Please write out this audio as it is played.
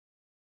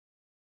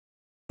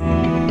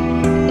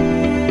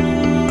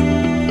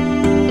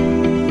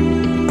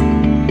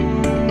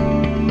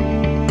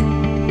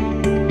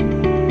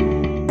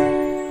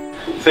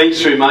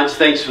Thanks very much.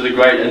 Thanks for the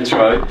great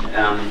intro.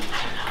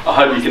 I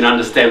hope you can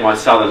understand my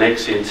southern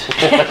accent.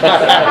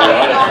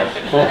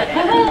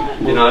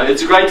 You know,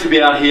 it's great to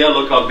be out here.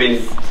 Look, I've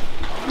been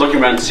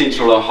looking around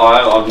central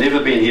Ohio. I've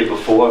never been here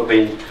before. I've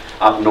been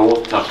up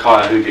north to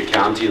Cuyahoga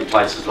County and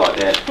places like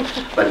that,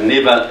 but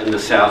never in the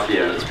south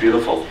here. It's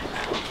beautiful.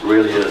 It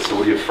really is.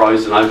 All your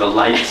frozen over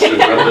lakes and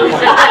rivers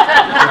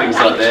and things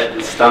like that.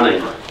 It's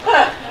stunning.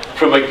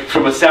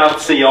 From a South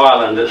Sea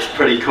island, it's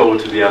pretty cool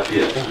to be up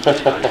here,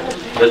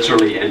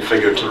 literally and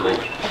figuratively.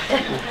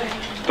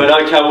 But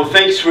okay, well,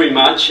 thanks very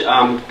much.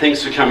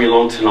 Thanks for coming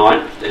along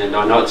tonight. And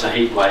I know it's a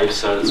heat wave,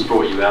 so it's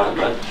brought you out a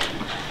bit.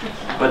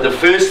 But the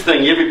first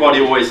thing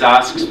everybody always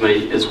asks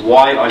me is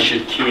why I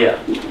should care.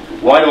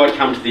 Why do I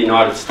come to the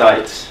United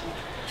States?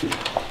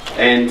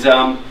 And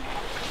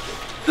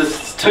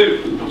there's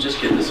two. I'll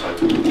just get this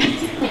open.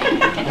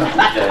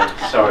 Okay,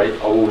 sorry,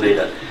 I will need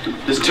it.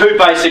 There's two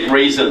basic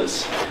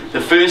reasons. The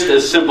first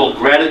is simple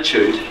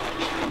gratitude,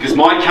 because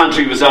my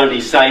country was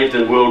only saved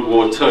in World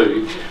War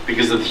II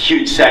because of the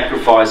huge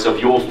sacrifice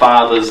of your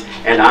fathers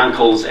and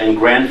uncles and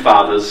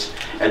grandfathers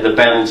at the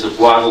battles of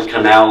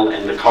Guadalcanal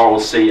and the Coral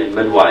Sea and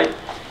Midway.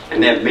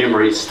 And that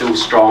memory is still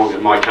strong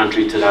in my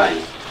country today.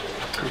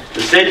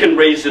 The second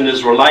reason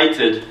is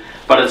related,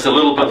 but it's a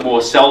little bit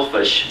more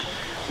selfish.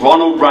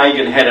 Ronald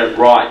Reagan had it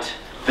right.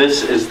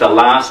 This is the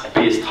last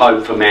best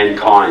hope for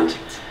mankind.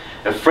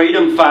 If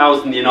freedom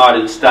fails in the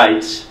United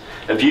States,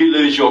 if you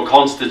lose your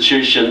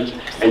constitution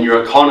and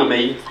your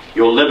economy,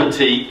 your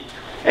liberty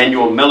and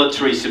your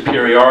military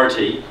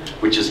superiority,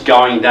 which is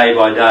going day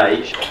by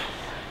day,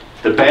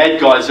 the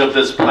bad guys of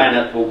this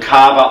planet will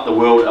carve up the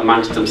world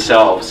amongst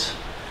themselves.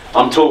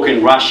 I'm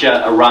talking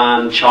Russia,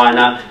 Iran,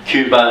 China,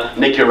 Cuba,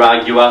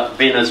 Nicaragua,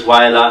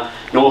 Venezuela,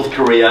 North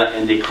Korea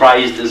and their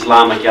crazed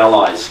Islamic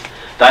allies.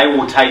 They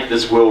will take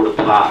this world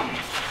apart.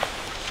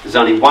 There's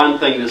only one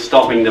thing that's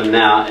stopping them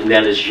now, and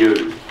that is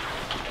you.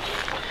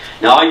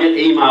 Now, I get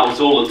emails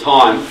all the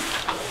time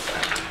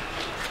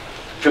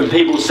from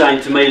people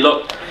saying to me,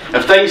 look,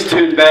 if things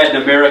turn bad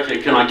in America,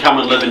 can I come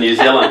and live in New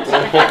Zealand?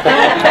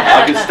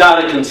 I could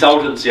start a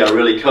consultancy, I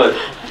really could.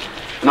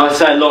 And I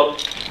say, look,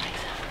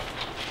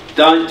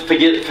 don't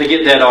forget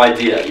that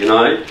idea, you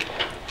know.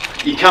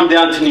 You come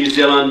down to New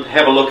Zealand,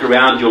 have a look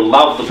around, you'll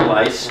love the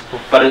place,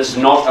 but it's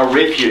not a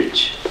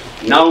refuge.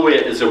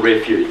 Nowhere is a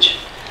refuge.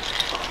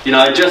 You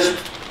know, just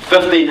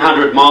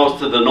 1,500 miles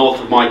to the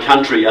north of my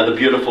country are the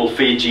beautiful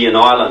Fijian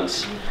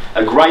Islands.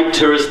 A great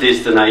tourist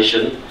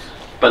destination,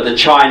 but the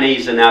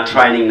Chinese are now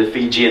training the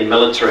Fijian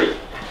military.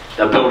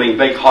 They're building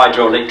big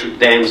hydroelectric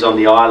dams on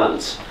the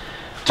islands.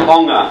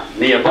 Tonga,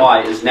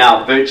 nearby, is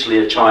now virtually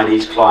a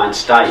Chinese client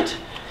state.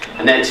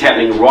 And that's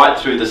happening right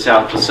through the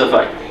South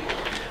Pacific.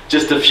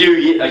 Just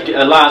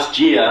last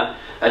year,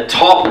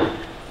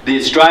 the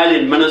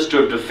Australian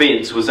Minister of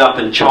Defence was up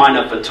in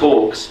China for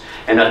talks,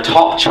 and a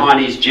top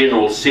Chinese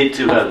general said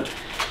to him,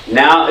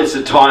 now is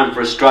the time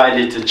for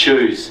Australia to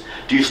choose.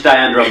 Do you stay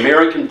under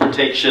American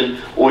protection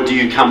or do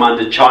you come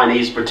under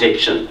Chinese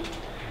protection?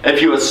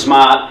 If you are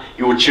smart,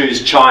 you will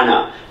choose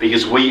China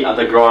because we are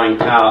the growing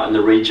power in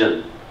the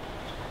region.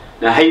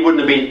 Now, he wouldn't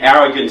have been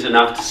arrogant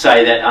enough to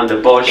say that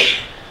under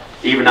Bush,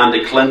 even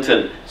under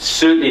Clinton,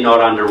 certainly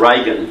not under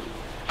Reagan.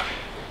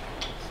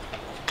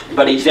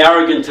 But he's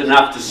arrogant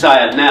enough to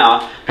say it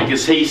now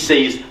because he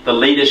sees the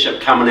leadership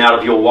coming out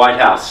of your White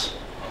House.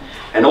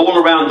 And all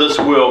around this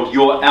world,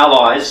 your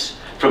allies,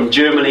 from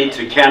Germany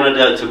to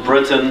Canada to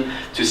Britain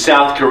to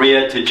South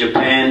Korea to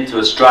Japan to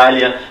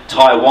Australia,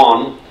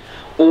 Taiwan,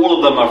 all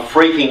of them are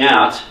freaking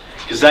out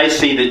because they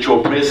see that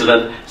your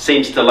president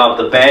seems to love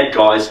the bad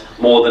guys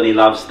more than he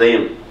loves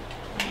them.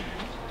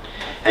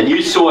 And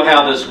you saw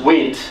how this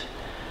went.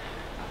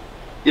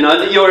 You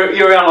know,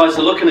 your allies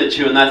are looking at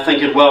you and they're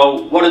thinking,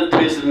 well, what did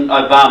President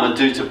Obama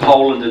do to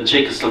Poland and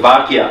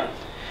Czechoslovakia?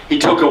 He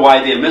took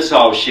away their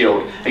missile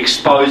shield,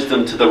 exposed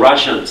them to the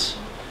Russians.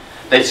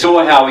 They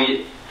saw how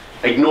he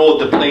ignored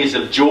the pleas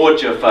of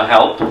Georgia for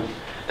help.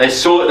 They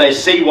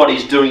see what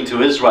he's doing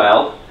to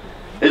Israel.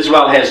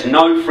 Israel has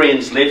no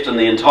friends left in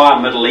the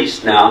entire Middle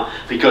East now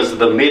because of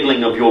the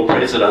meddling of your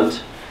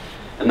president.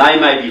 And they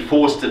may be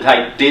forced to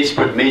take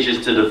desperate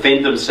measures to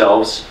defend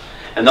themselves.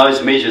 And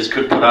those measures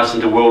could put us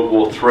into World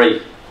War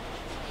III.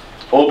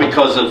 All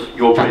because of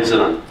your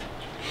president.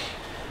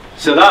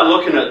 So they're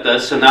looking at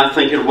this and they're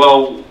thinking,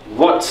 well,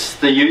 what's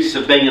the use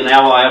of being an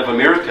ally of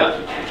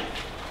America?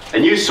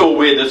 And you saw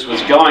where this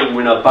was going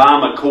when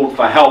Obama called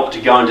for help to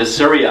go into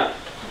Syria.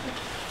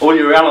 All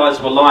your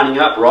allies were lining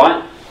up,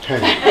 right?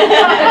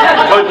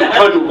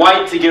 couldn't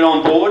wait to get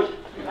on board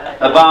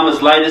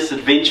Obama's latest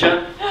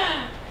adventure.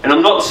 And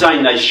I'm not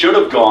saying they should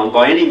have gone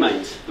by any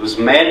means. It was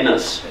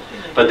madness.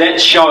 But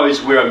that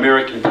shows where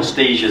American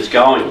prestige is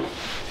going.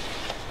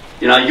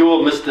 You know, you're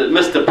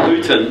Mr.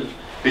 Putin,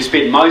 who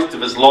spent most of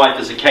his life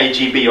as a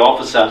KGB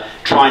officer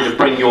trying to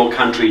bring your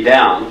country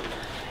down,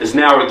 is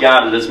now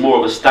regarded as more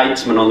of a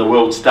statesman on the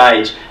world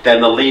stage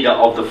than the leader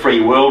of the free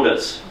world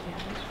is.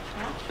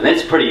 And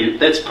that's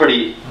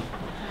pretty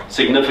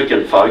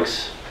significant,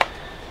 folks.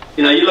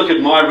 You know, you look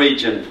at my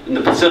region, in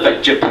the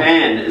Pacific,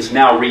 Japan is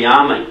now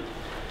rearming.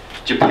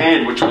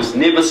 Japan, which was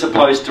never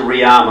supposed to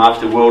rearm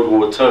after World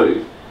War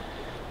II,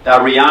 they're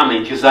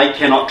rearming because they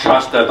cannot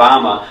trust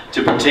Obama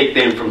to protect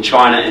them from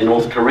China and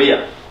North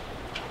Korea.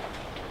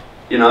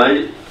 You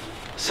know,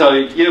 so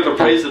you have a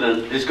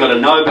president who's got a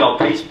Nobel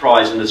Peace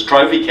Prize in his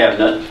trophy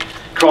cabinet,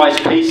 cries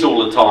peace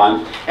all the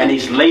time, and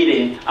he's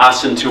leading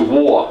us into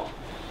war.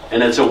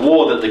 And it's a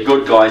war that the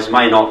good guys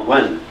may not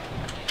win.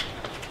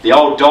 The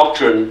old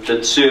doctrine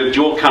that served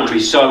your country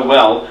so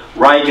well,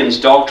 Reagan's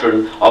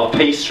doctrine of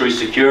peace through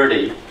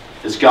security,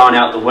 is going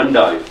out the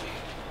window.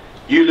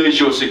 You lose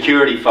your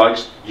security,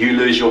 folks, you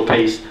lose your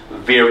peace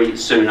very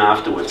soon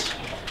afterwards.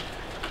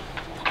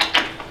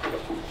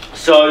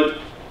 So,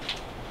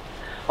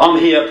 I'm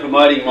here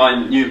promoting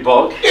my new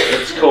book.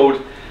 It's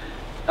called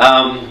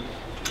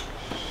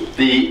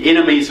The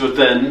Enemies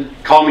Within,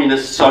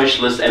 Communists,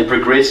 Socialists and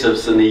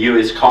Progressives in the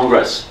US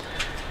Congress.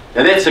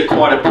 Now that's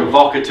quite a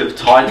provocative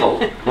title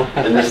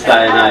in this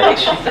day and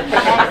age.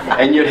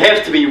 And you'd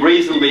have to be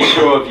reasonably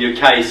sure of your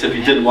case if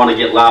you didn't want to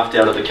get laughed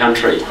out of the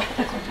country.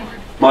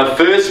 My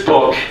first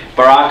book,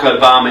 Barack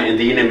Obama and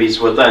the Enemies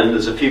Within,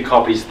 there's a few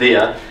copies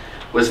there,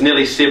 was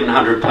nearly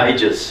 700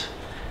 pages.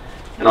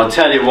 And I'll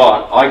tell you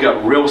what, I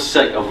got real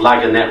sick of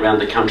lugging that around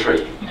the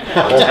country.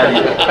 I'll tell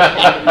you.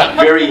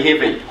 Very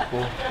heavy.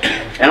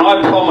 And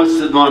I promised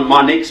that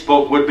my next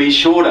book would be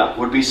shorter,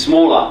 would be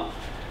smaller.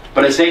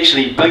 But it's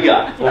actually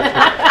bigger.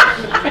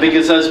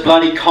 Because those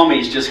bloody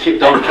commies just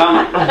kept on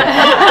coming.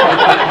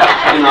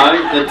 You know,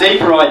 the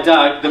deeper I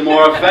dug, the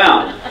more I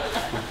found.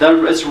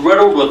 It's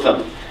riddled with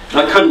them. And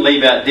I couldn't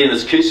leave out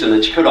Dennis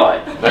Kucinich, could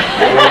I?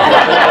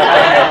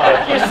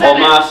 Or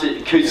Marcy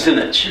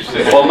Kucinich.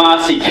 Or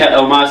Marcy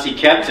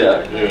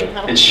Kaptur.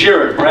 And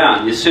Sherrod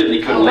Brown, you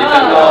certainly couldn't leave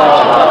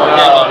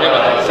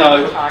out.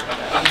 So,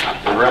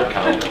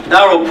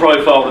 they're all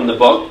profiled in the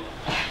book.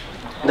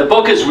 The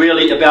book is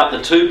really about the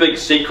two big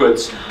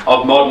secrets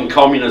of modern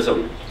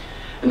communism.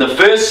 And the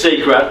first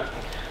secret,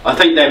 I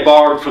think they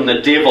borrowed from the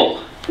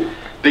devil,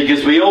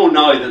 because we all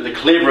know that the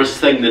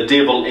cleverest thing the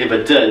devil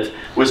ever did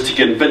was to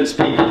convince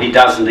people he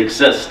doesn't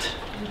exist.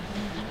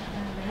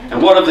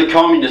 And what have the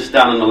communists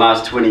done in the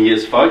last 20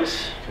 years,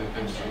 folks?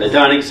 They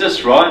don't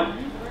exist, right?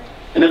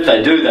 And if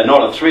they do, they're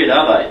not a threat,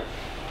 are they?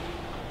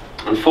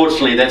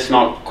 Unfortunately, that's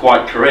not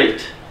quite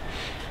correct.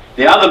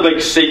 The other big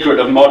secret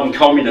of modern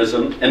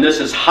communism, and this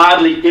is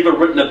hardly ever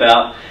written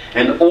about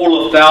in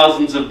all the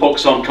thousands of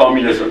books on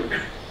communism.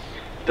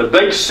 The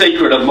big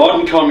secret of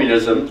modern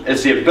communism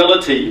is the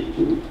ability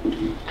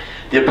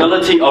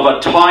of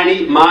a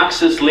tiny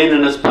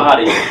Marxist-Leninist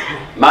party,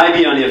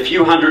 maybe only a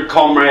few hundred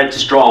comrades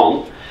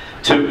strong,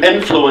 to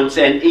influence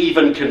and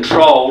even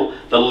control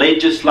the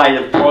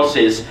legislative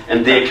process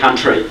in their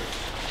country.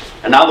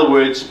 In other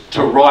words,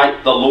 to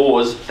write the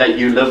laws that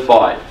you live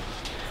by.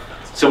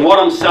 So what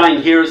I'm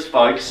saying here is,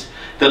 folks,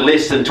 that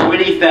less than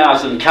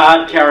 20,000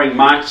 card-carrying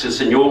Marxists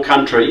in your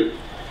country,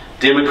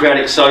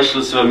 Democratic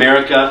Socialists of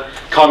America,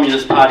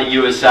 Communist Party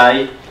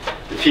USA,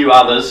 a few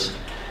others,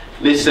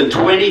 less than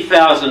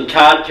 20,000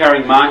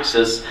 card-carrying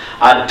Marxists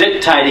are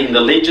dictating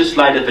the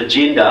legislative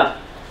agenda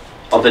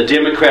of the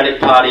Democratic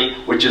Party,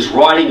 which is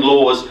writing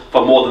laws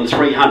for more than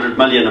 300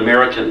 million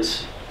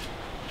Americans.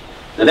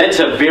 Now that's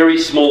a very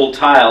small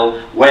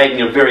tail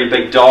wagging a very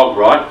big dog,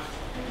 right?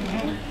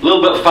 A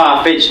little bit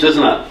far-fetched,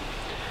 isn't it?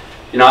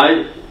 You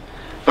know,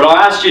 but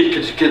I asked you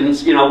to,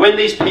 you know, when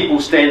these people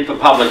stand for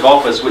public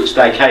office, which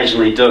they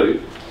occasionally do,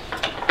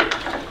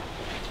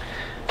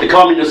 the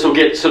communists will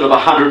get sort of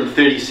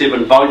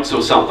 137 votes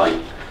or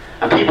something,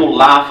 and people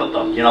laugh at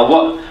them. You know,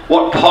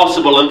 what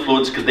possible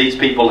influence could these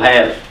people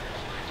have?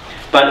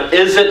 But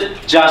is it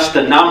just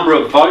the number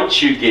of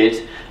votes you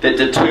get that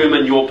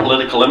determine your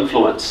political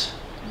influence?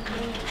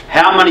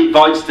 How many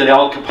votes did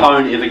Al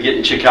Capone ever get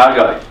in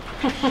Chicago?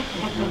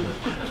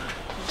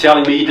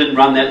 Telling me he didn't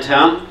run that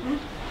town?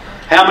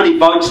 How many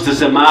votes does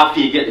the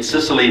mafia get in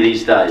Sicily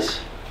these days?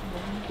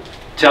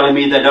 Telling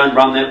me they don't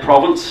run that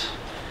province?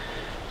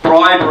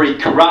 Bribery,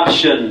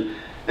 corruption,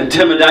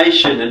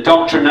 intimidation,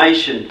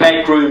 indoctrination,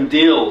 backroom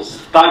deals,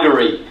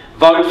 thuggery,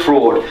 vote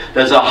fraud.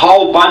 There's a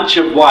whole bunch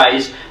of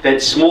ways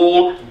that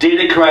small,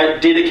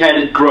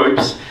 dedicated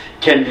groups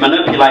can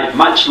manipulate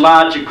much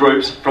larger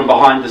groups from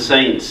behind the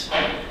scenes.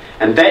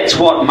 And that's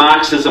what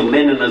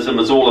Marxism-Leninism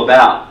is all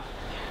about.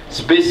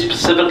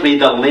 Specifically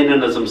the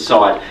Leninism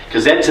side,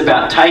 because that's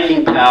about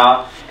taking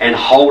power and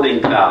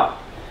holding power.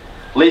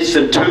 Less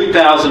than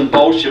 2,000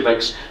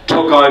 Bolsheviks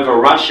took over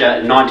Russia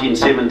in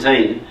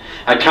 1917,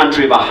 a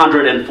country of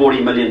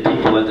 140 million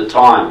people at the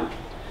time.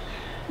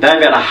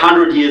 They've had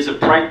 100 years of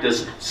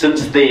practice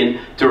since then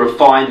to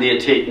refine their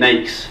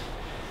techniques.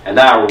 And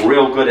they are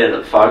real good at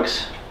it,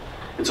 folks.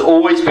 It's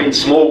always been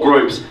small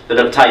groups that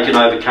have taken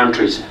over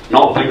countries,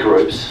 not big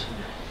groups.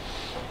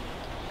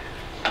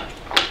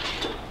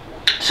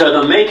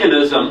 So the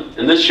mechanism,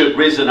 and this should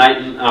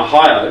resonate in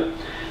Ohio,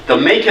 the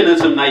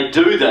mechanism they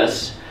do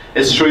this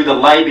is through the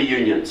labour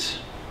unions.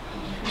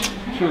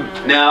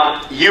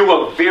 Now, you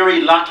were very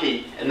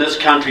lucky in this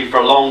country for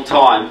a long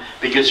time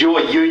because your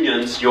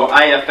unions, your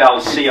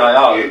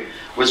AFL-CIO,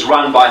 was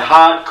run by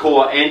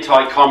hardcore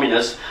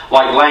anti-communists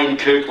like Lane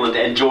Kirkland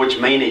and George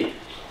Meany.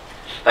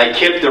 They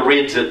kept the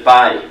Reds at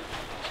bay.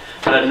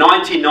 But in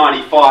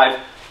 1995,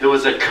 there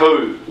was a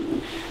coup.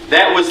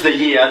 That was the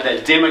year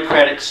that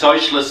Democratic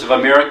Socialists of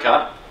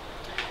America,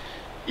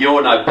 you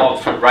all know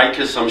Bob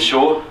Rakes, I'm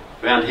sure,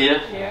 around here?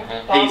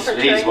 Yeah.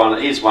 He's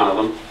one of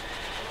them.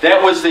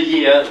 That was the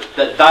year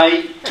that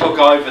they took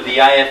over the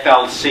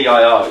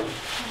AFL-CIO.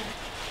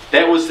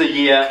 That was the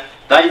year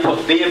they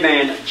put their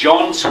man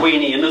John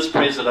Sweeney in as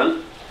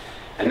president,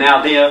 and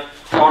now their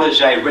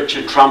protege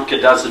Richard Trumka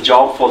does the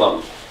job for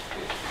them.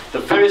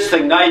 The first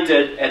thing they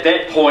did at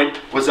that point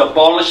was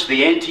abolish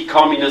the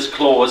anti-communist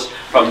clause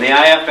from the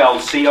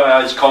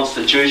AFL-CIO's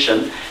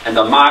constitution, and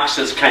the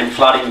Marxists came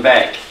flooding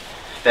back.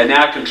 They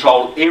now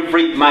control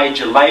every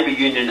major labour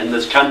union in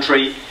this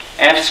country.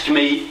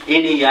 AFSCME,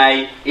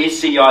 NEA,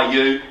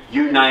 SEIU,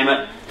 you name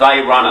it, they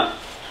run it.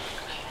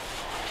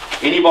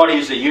 Anybody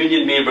who's a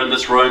union member in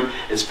this room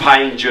is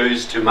paying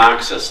dues to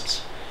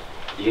Marxists.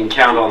 You can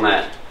count on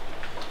that.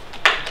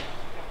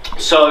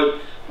 So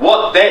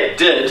what that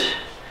did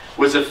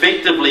was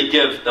effectively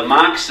give the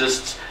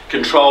Marxists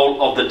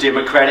control of the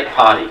Democratic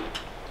Party.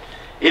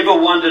 Ever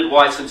wondered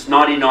why since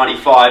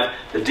 1995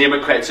 the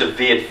Democrats have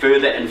veered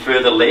further and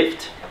further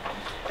left?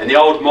 And the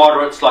old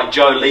moderates like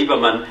Joe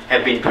Lieberman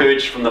have been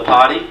purged from the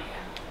party?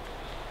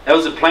 That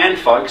was a plan,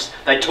 folks.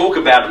 They talk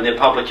about it in their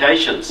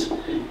publications.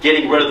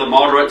 Getting rid of the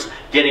moderates,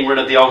 getting rid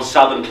of the old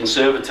Southern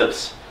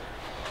Conservatives.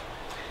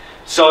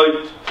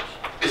 So,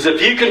 because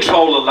if you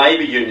control the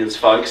labour unions,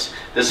 folks,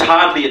 there's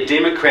hardly a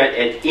Democrat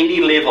at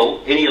any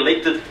level, any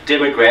elected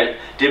Democrat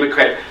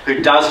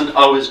who doesn't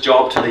owe his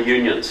job to the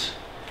unions.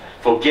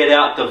 For get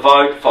out the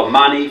vote, for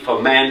money,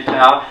 for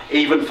manpower,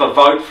 even for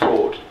vote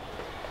fraud.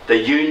 The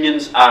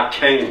unions are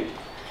king.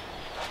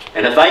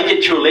 And if they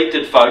get you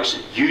elected, folks,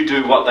 you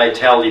do what they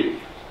tell you.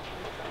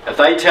 If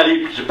they tell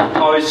you to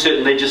propose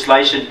certain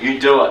legislation, you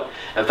do it.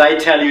 If they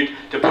tell you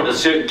to put a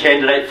certain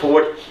candidate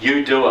forward,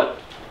 you do it.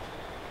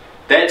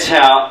 That's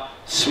how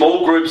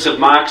small groups of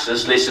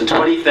Marxists, less than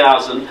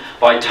 20,000,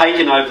 by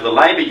taking over the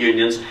labour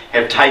unions,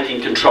 have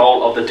taken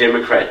control of the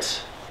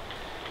Democrats.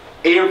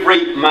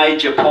 Every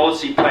major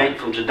policy plank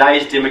from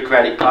today's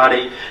Democratic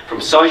Party, from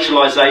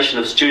socialisation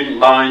of student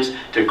loans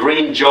to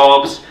green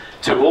jobs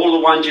to all the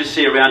ones you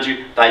see around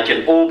you, they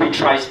can all be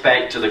traced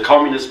back to the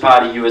Communist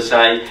Party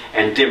USA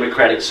and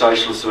Democratic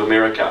Socialists of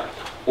America.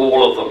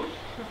 All of them.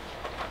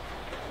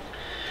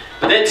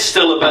 But that's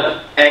still a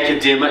bit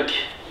academic,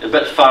 a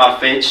bit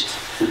far-fetched.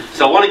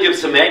 So I want to give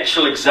some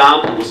actual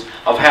examples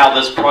of how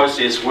this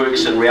process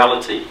works in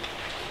reality.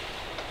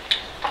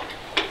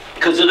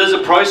 Because it is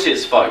a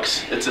process,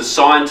 folks. It's a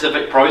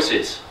scientific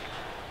process.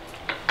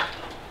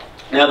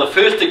 Now, the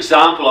first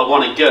example I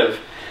want to give,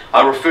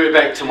 I refer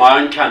back to my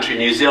own country,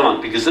 New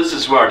Zealand, because this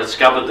is where I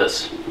discovered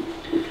this.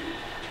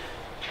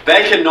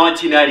 Back in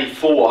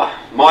 1984,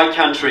 my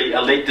country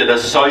elected a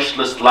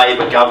socialist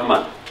Labour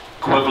government,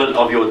 equivalent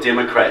of your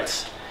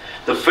Democrats.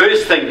 The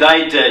first thing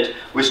they did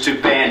was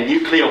to ban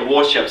nuclear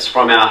warships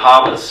from our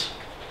harbours.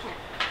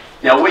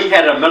 Now, we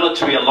had a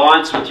military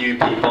alliance with you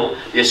people,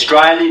 the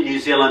Australian, New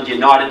Zealand,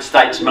 United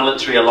States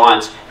Military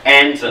Alliance,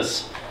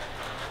 ANZUS.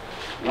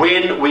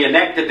 When we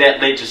enacted that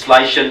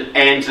legislation,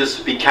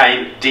 ANZUS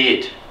became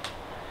dead.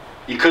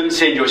 You couldn't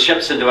send your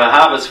ships into our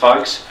harbours,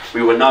 folks.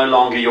 We were no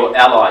longer your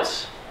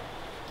allies.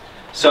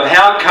 So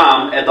how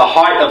come, at the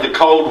height of the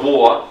Cold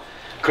War,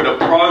 could a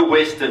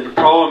pro-Western,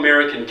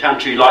 pro-American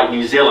country like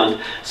New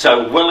Zealand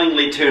so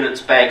willingly turn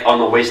its back on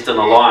the Western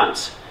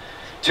Alliance?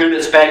 Turn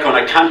its back on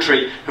a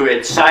country who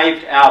had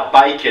saved our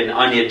bacon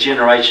only a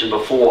generation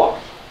before?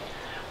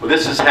 Well,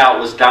 this is how it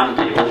was done,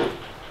 people.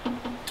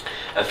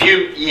 A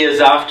few years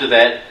after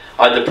that,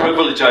 I had the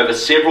privilege over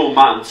several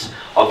months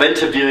of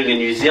interviewing a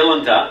New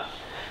Zealander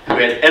who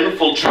had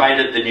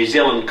infiltrated the New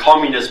Zealand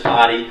Communist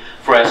Party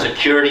for our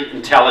security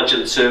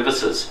intelligence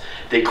services,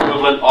 the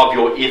equivalent of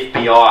your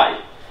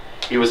FBI.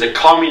 He was a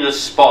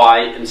communist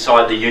spy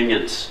inside the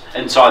unions.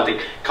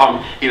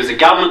 He was a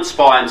government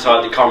spy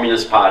inside the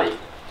Communist Party.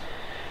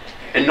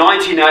 In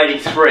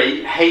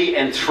 1983, he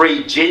and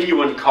 3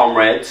 genuine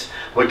comrades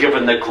were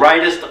given the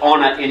greatest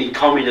honour any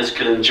communist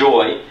could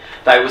enjoy.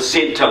 They were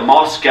sent to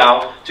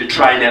Moscow to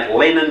train at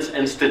Lenin's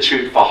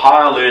Institute for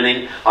Higher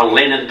Learning on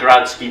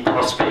Leningradsky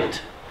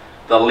Prospect,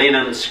 the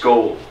Lenin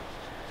School.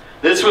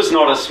 This was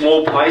not a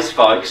small place,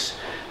 folks.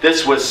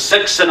 This was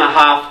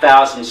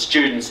 6,500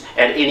 students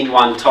at any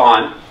one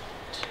time,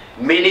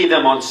 many of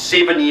them on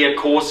 7-year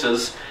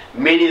courses,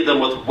 many of them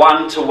with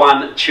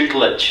one-to-one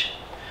tutelage.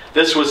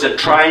 This was a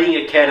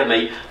training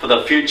academy for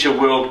the future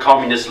world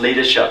communist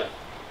leadership.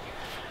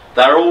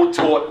 They were all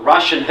taught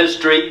Russian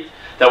history,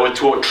 they were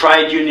taught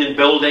trade union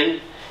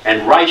building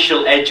and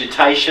racial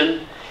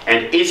agitation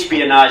and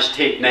espionage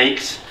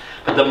techniques,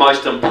 but the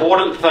most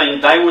important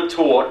thing they were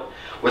taught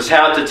was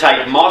how to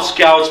take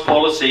Moscow's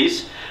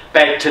policies,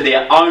 back to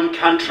their own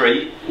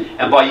country,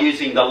 and by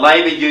using the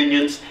labour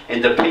unions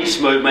and the peace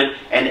movement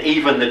and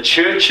even the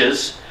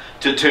churches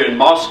to turn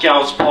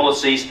Moscow's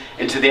policies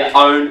into their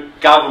own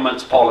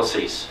government's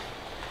policies.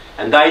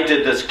 And they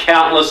did this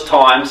countless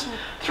times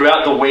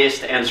throughout the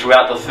West and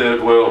throughout the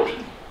Third World,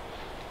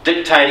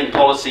 dictating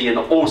policy in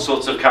all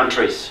sorts of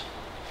countries.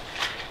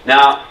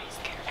 Now,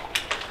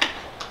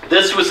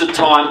 this was the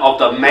time of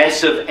the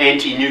massive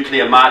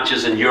anti-nuclear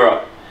marches in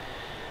Europe.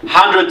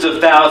 Hundreds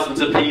of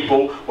thousands of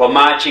people were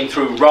marching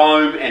through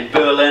Rome and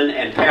Berlin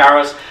and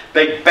Paris,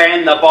 big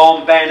ban the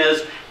bomb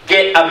banners,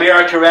 get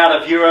America out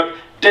of Europe,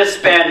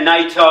 disband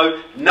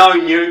NATO, no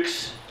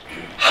nukes,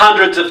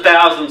 hundreds of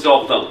thousands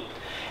of them.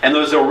 And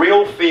there was a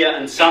real fear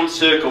in some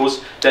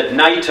circles that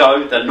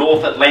NATO, the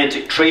North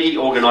Atlantic Treaty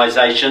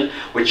Organization,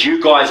 which you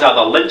guys are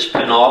the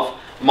linchpin of,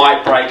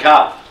 might break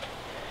up.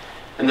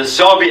 And the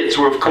Soviets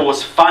were, of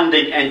course,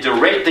 funding and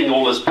directing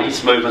all this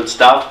peace movement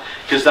stuff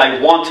because they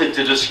wanted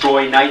to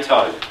destroy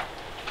NATO,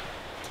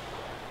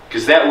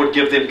 because that would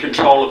give them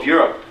control of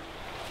Europe.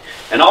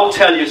 And I'll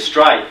tell you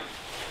straight,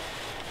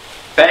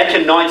 back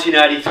in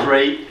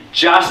 1983,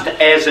 just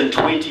as in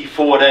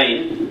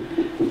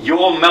 2014,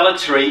 your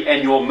military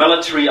and your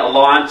military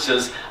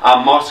alliances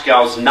are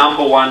Moscow's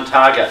 #1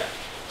 target.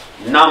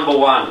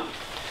 #1.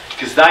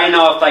 Because they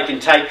know if they can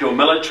take your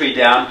military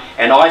down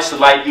and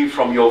isolate you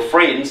from your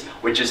friends,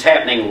 which is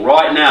happening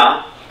right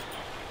now,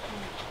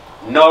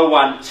 no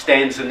one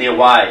stands in their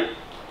way.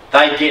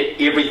 They get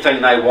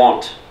everything they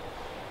want.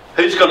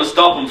 Who's going to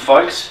stop them,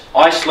 folks?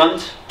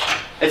 Iceland?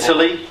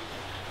 Italy?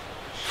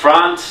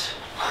 France?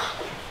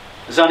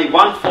 There's only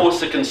one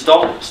force that can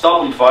stop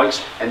them,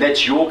 folks, and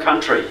that's your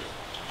country.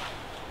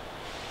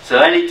 So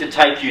they need to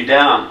take you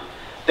down.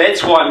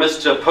 That's why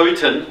Mr.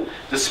 Putin,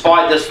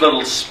 despite this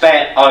little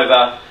spat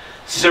over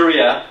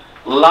Syria,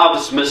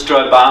 loves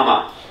Mr.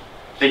 Obama,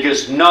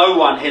 because no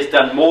one has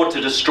done more to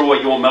destroy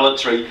your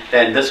military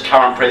than this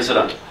current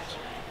president.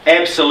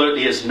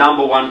 Absolutely his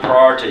 #1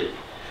 priority.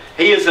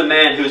 He is a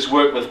man who has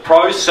worked with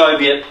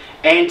pro-Soviet,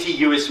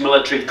 anti-US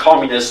military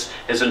communists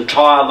his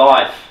entire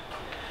life.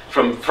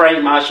 From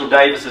Frank Marshall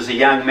Davis as a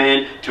young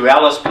man to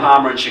Alice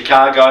Palmer in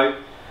Chicago,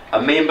 a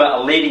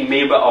leading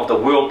member of the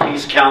World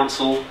Peace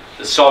Council,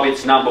 the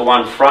Soviets'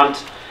 #1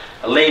 front,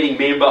 a leading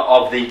member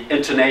of the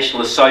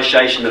International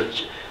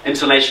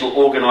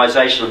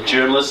Organization of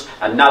Journalists,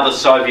 another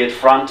Soviet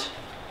front.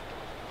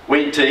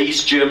 Went to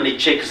East Germany,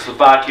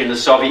 Czechoslovakia and the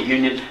Soviet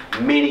Union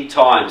many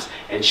times,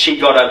 and she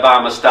got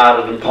Obama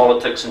started in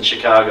politics in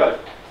Chicago.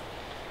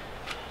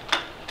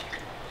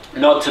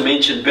 Not to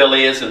mention Bill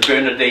Ayers and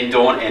Bernardine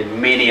Dawn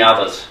and many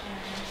others.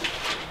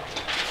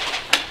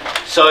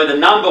 So the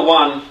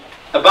 #1,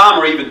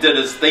 Obama even did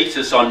his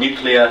thesis on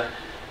nuclear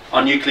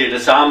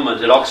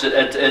disarmament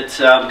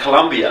at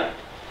Columbia.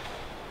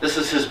 This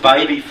is his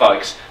baby,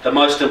 folks. The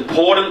most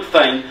important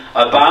thing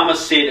Obama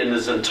said in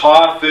his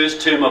entire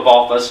first term of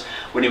office,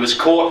 when he was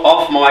caught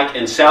off mic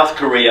in South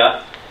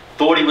Korea,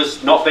 thought he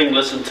was not being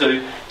listened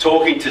to,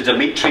 talking to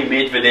Dmitry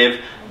Medvedev,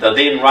 the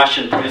then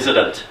Russian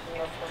president.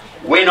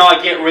 "When I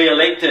get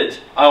re-elected,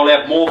 I will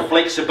have more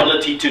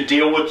flexibility to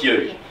deal with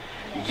you."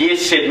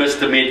 "Yes," said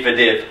Mr.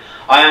 Medvedev,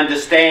 "I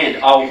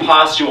understand. I will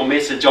pass your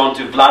message on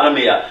to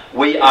Vladimir.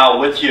 We are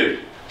with you."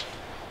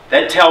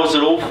 That tells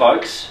it all,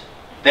 folks.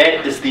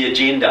 That is the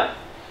agenda.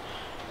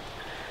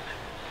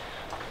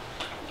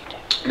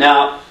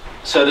 Now,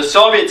 so the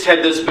Soviets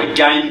had this big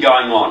game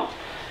going on.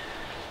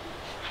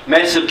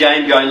 Massive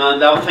game going on.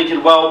 They were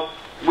thinking, well,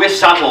 we're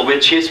subtle,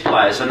 we're chess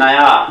players, and they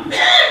are.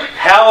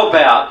 How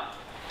about,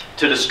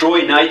 to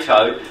destroy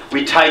NATO,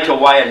 we take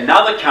away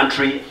another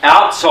country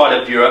outside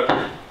of Europe,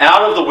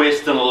 out of the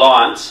Western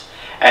Alliance,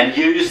 and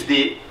use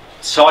the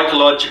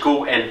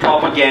psychological and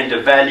propaganda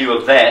value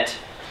of that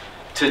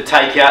to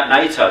take out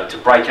NATO, to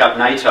break up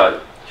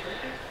NATO.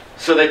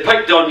 So they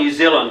picked on New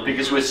Zealand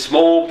because we're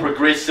small,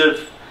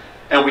 progressive,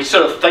 and we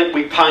sort of think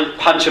we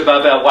punch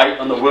above our weight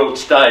on the world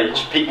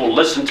stage. People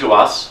listen to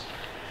us.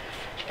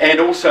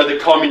 And also the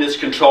communists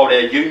controlled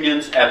our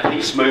unions, our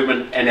peace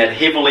movement, and had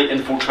heavily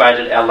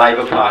infiltrated our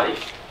Labour Party.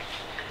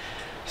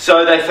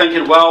 So they're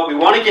thinking, well, we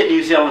want to get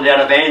New Zealand out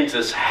of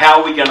ANZUS.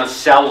 How are we going to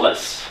sell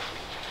this?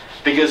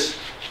 Because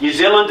New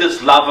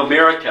Zealanders love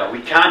America. We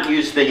can't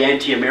use the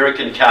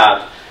anti-American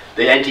card,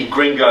 the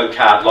anti-gringo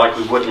card like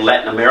we would in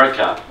Latin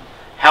America.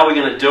 How are we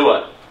going to do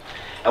it?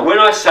 And when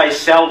I say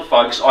sell,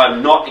 folks,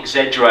 I'm not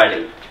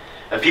exaggerating.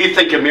 If you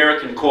think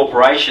American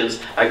corporations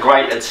are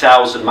great at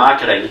sales and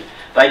marketing,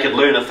 they could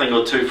learn a thing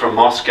or two from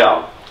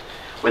Moscow.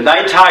 When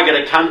they target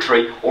a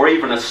country or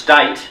even a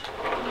state,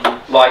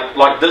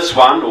 like this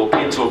one, or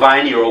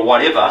Pennsylvania or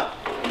whatever,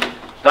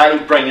 they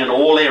bring in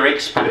all their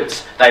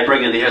experts. They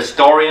bring in their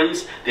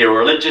historians, their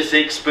religious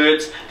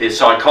experts, their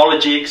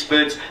psychology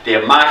experts,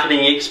 their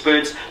marketing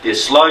experts, their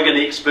slogan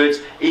experts,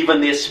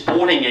 even their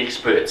sporting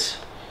experts.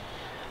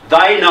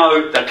 They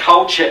know the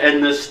culture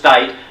in this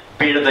state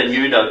better than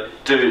you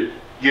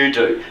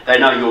do. They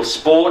know your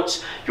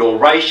sports, your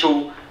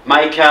racial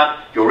makeup,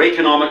 your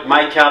economic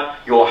makeup,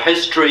 your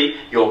history,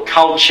 your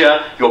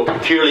culture, your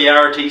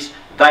peculiarities.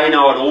 They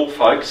know it all,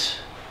 folks.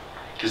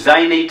 because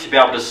they need to be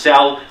able to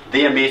sell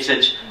their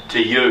message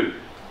to you.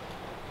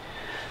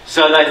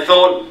 So they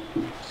thought,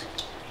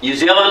 New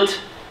Zealand,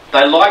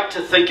 they like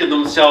to think of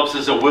themselves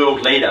as a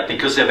world leader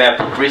because of their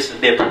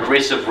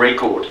progressive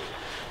record.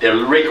 Their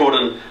record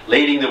in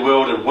leading the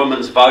world in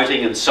women's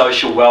voting and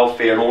social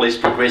welfare and all these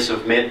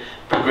progressive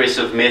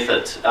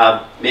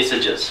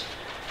messages.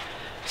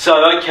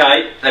 So,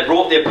 okay, they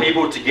brought their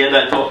people together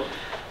and thought,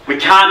 we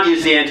can't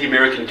use the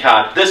anti-American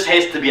card. This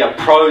has to be a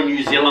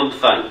pro-New Zealand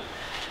thing.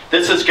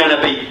 This is going to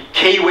be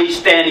Kiwis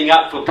standing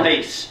up for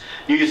peace.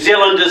 New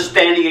Zealanders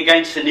standing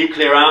against the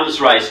nuclear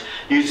arms race.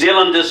 New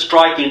Zealanders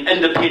striking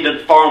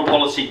independent foreign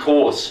policy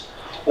course.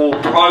 All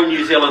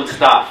pro-New Zealand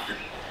stuff.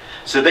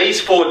 So these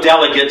 4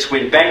 delegates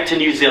went back to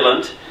New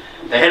Zealand.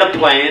 They had a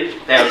plan.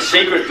 They had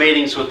secret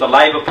meetings with the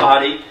Labour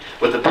Party,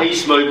 with the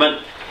peace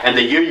movement and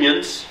the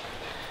unions.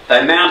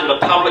 They mounted a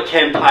public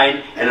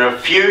campaign, and in a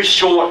few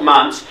short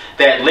months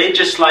that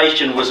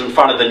legislation was in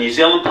front of the New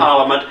Zealand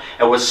Parliament.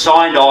 It was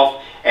signed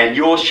off, and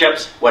your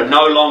ships were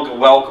no longer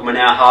welcome in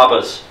our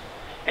harbours.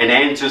 And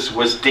ANZUS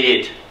was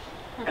dead,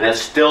 and it's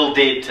still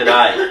dead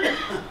today.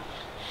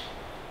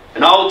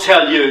 And I'll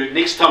tell you,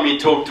 next time you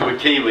talk to a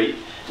Kiwi,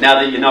 now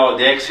that you know what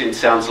the accent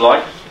sounds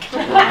like,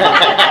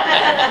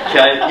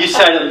 okay, you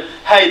say to them,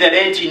 hey, that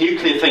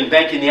anti-nuclear thing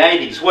back in the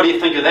 80s, what do you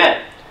think of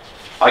that?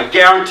 I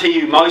guarantee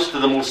you most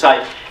of them will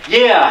say,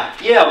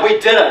 yeah, we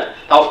did it.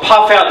 They'll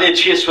puff out their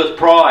chests with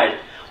pride.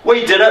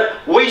 We did it.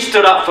 We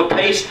stood up for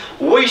peace.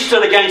 We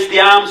stood against the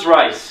arms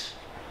race.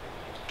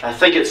 I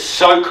think it's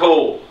so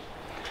cool.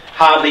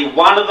 Hardly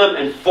one of them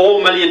in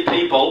 4 million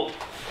people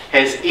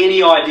has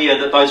any idea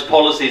that those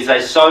policies they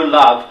so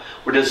love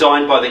were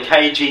designed by the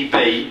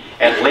KGB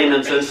at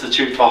Lenin's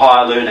Institute for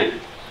Higher Learning.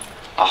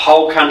 A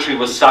whole country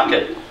was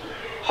suckered.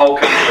 Whole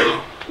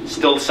country.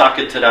 Still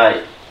suckered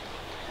today.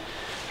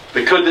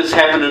 But could this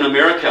happen in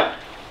America?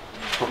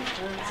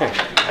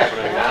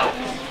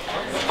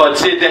 If I'd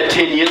said that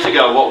 10 years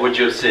ago, what would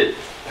you have said?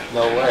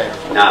 No way.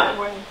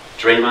 No.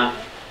 Dreamer.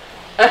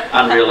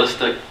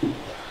 Unrealistic.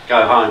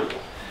 Go home.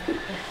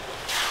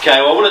 Okay,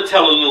 well, I want to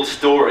tell a little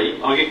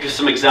story. I'll give you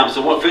some examples.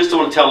 First I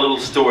want to tell a little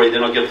story,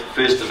 then I'll give the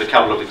first of a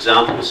couple of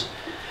examples.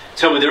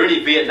 Tell me, are there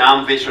any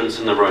Vietnam veterans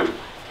in the room?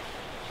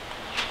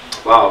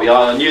 Wow, yeah,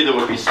 I knew there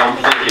would be some.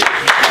 Thank you.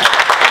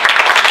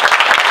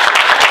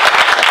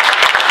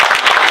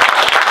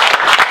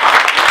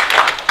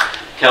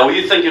 Okay, well,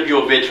 you think of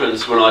your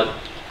veterans when I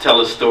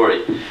tell a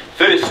story.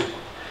 First,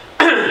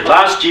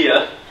 last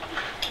year,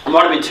 it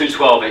might have been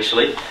 2012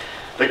 actually,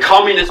 the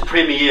Communist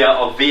Premier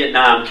of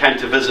Vietnam came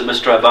to visit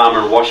Mr.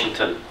 Obama in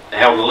Washington. They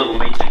held a little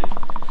meeting.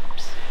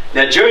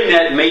 Now, during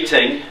that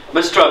meeting,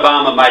 Mr.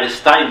 Obama made a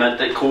statement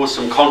that caused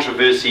some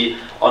controversy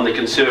on the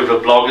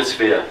conservative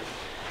blogosphere.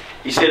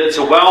 He said it's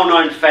a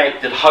well-known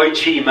fact that Ho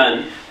Chi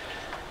Minh,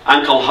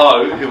 Uncle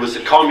Ho, who was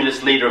the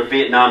communist leader of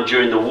Vietnam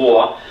during the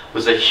war,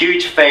 was a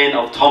huge fan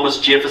of Thomas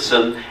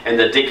Jefferson and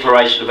the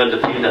Declaration of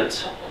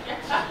Independence.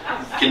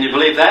 Can you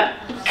believe that?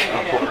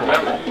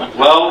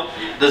 Well,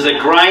 there's a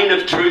grain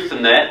of truth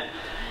in that,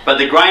 but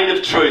the grain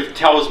of truth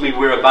tells me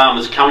where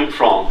Obama's coming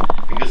from,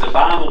 because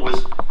Obama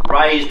was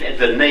raised at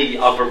the knee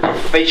of a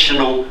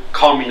professional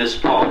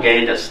communist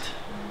propagandist.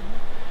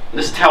 And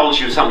this tells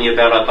you something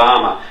about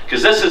Obama,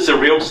 because this is the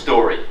real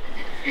story.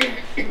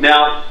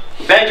 Now,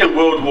 back in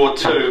World War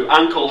II,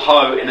 Uncle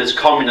Ho and his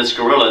communist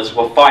guerrillas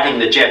were fighting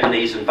the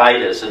Japanese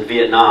invaders in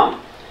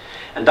Vietnam.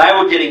 And they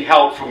were getting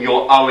help from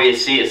your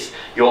OSS,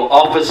 your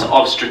Office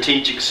of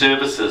Strategic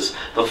Services,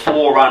 the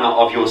forerunner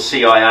of your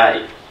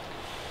CIA.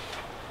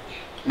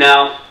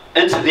 Now,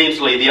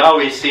 incidentally, the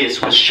OSS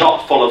was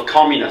shot full of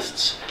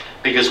communists,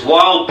 because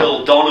Wild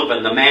Bill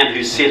Donovan, the man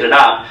who set it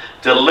up,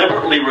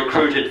 deliberately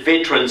recruited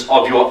veterans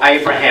of your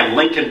Abraham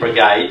Lincoln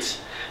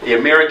brigades, the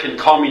American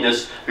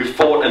communists who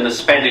fought in the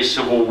Spanish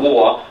Civil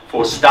War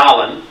for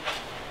Stalin,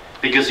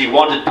 because he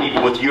wanted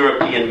people with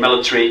European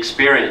military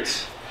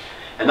experience.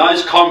 And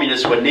those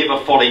communists were never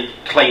fully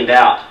cleaned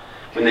out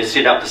when they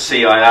set up the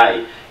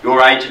CIA.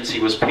 Your agency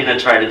was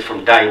penetrated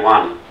from day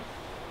one.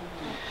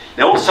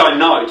 Now also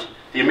note,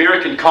 the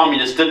American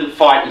communists didn't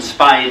fight in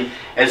Spain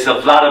as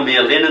the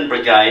Vladimir Lenin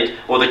Brigade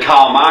or the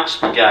Karl Marx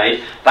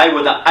Brigade. They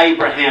were the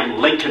Abraham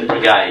Lincoln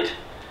Brigade.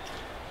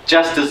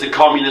 Just as the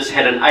communists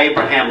had an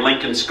Abraham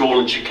Lincoln School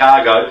in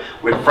Chicago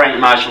where Frank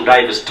Marshall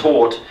Davis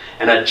taught,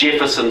 and a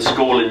Jefferson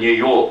School in New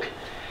York.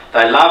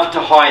 They love to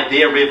hide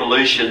their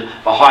revolution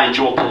behind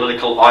your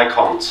political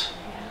icons.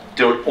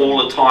 Do it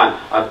all the time.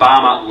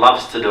 Obama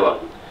loves to do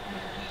it.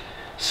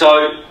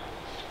 So,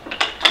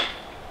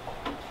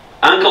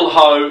 Uncle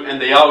Ho and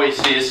the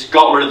OSS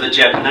got rid of the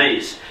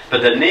Japanese,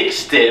 but the next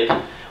step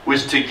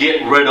was to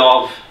get rid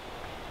of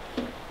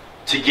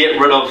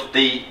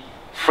the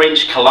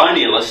French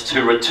colonialists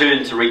who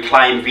returned to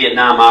reclaim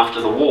Vietnam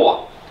after the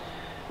war.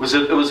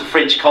 It was a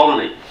French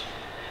colony.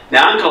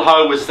 Now Uncle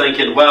Ho was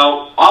thinking,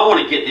 well, I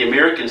want to get the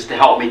Americans to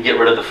help me get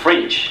rid of the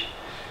French.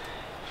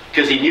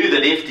 Because he knew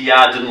that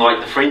FDR didn't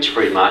like the French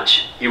very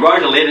much. He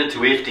wrote a letter to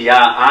FDR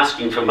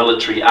asking for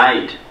military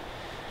aid.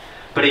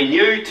 But he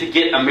knew to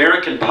get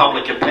American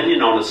public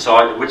opinion on his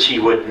side, which he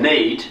would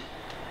need,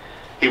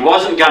 He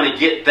wasn't going to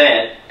get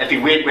that if he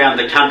went around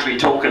the country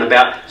talking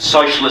about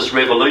socialist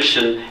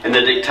revolution and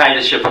the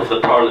dictatorship of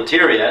the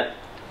proletariat.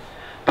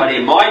 But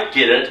he might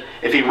get it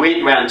if he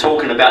went around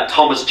talking about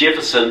Thomas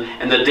Jefferson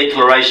and the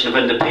Declaration of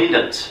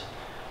Independence,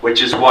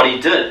 which is what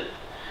he did.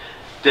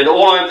 Did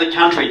all over the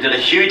country, did a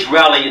huge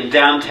rally in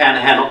downtown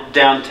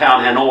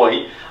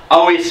Hanoi,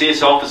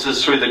 OSS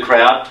officers through the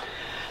crowd.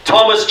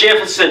 Thomas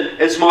Jefferson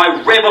is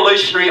my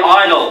revolutionary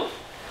idol.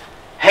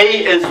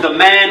 He is the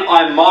man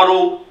I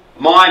model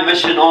my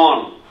mission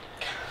on.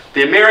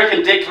 The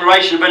American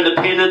Declaration of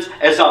Independence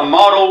is a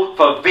model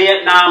for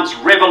Vietnam's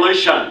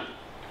revolution.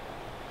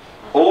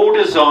 All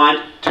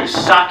designed to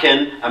suck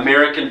in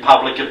American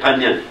public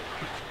opinion.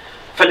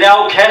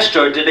 Fidel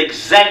Castro did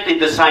exactly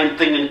the same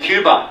thing in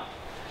Cuba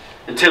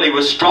until he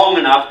was strong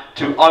enough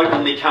to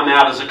openly come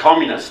out as a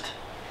communist.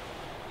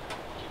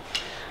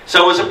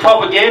 So it was a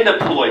propaganda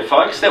ploy,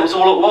 folks. That was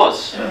all it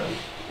was.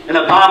 And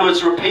Obama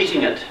was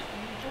repeating it.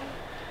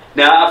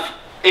 Now, if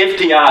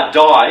FDR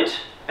died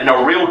and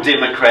a real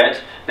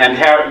Democrat named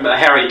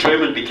Harry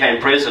Truman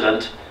became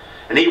president,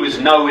 and he was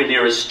nowhere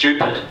near as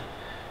stupid,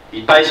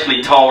 he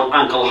basically told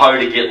Uncle Ho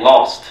to get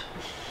lost.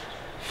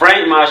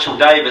 Frank Marshall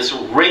Davis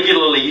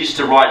regularly used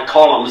to write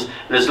columns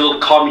in his little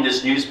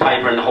communist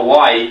newspaper in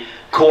Hawaii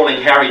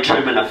calling Harry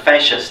Truman a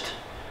fascist.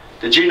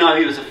 Did you know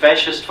he was a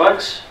fascist,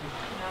 folks?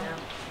 No.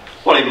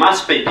 Well, he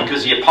must be,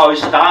 because he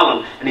opposed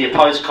Stalin and he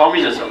opposed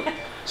communism.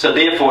 So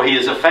therefore he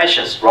is a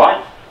fascist,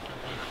 right?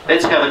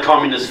 That's how the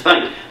communists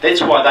think.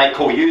 That's why they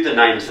call you the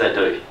names they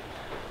do.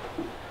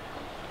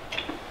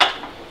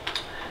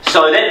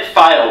 So that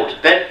failed.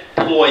 That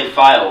ploy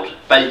failed.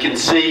 But you can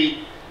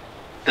see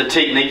the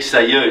techniques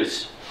they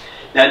use.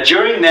 Now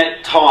during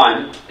that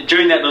time,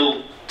 during that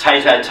little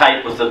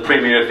tete-a-tete with the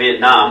Premier of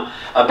Vietnam,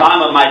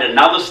 Obama made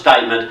another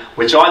statement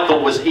which I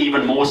thought was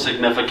even more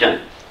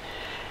significant.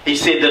 He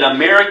said that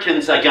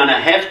Americans are going to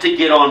have to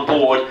get on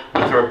board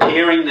with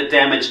repairing the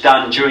damage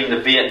done during the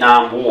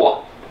Vietnam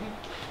War.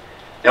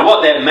 Now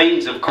what that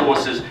means, of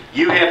course, is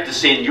you have to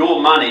send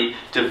your money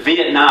to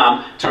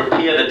Vietnam to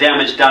repair the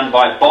damage done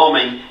by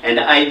bombing and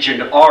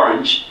Agent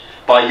Orange,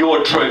 by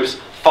your troops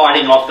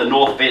fighting off the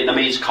North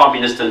Vietnamese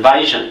communist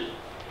invasion.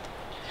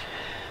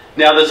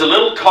 Now there's a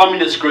little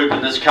communist group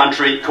in this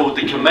country called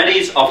the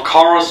Committees of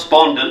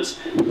Correspondence,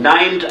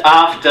 named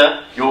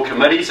after your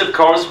Committees of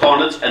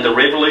Correspondence and the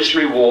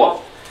Revolutionary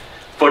War,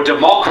 for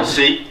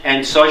democracy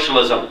and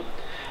socialism.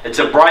 It's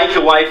a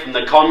breakaway from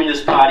the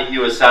Communist Party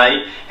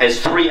USA,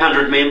 has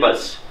 300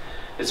 members.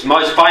 Its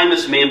most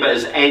famous member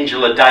is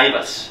Angela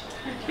Davis.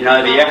 You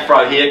know, the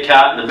afro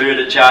haircut and the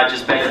murder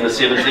charges back in the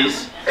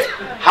 70s.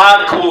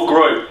 Hardcore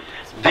group.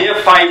 Their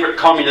favourite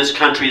communist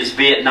country is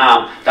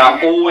Vietnam.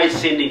 They're always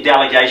sending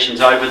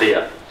delegations over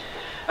there.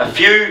 A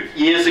few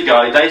years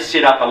ago, they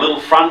set up a little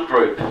front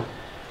group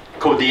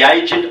called the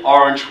Agent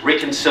Orange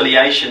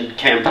Reconciliation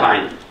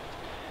Campaign.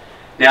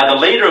 Now, the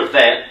leader of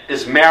that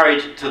is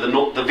married to the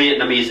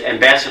Vietnamese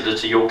ambassador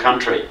to your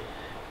country.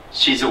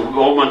 She's a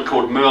woman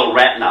called Merle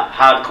Ratner,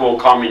 hardcore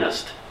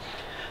communist.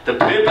 The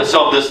purpose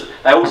of this,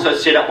 they also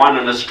set up one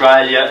in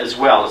Australia as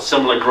well, a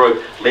similar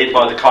group led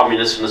by the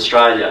communists in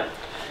Australia.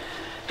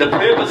 The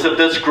purpose of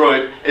this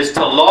group is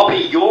to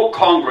lobby your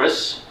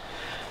Congress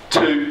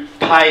to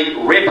pay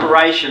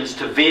reparations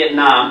to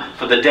Vietnam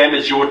for the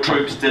damage your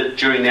troops did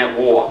during that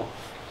war.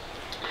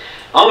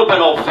 I'm a bit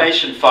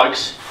old-fashioned,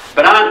 folks,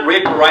 but aren't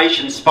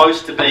reparations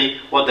supposed to be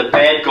what the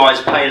bad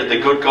guys pay to the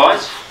good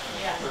guys?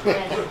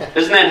 Yeah.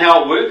 Isn't that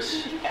how it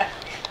works? Yeah.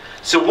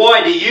 So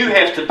why do you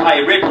have to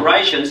pay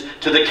reparations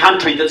to the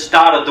country that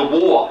started the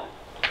war?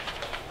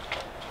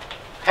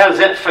 How does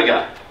that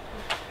figure?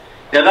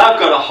 Now they've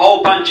got a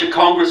whole bunch of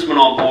congressmen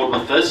on board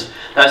with this.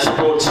 They've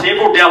brought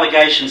several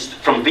delegations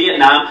from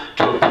Vietnam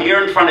to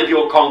appear in front of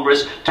your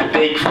Congress to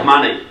beg for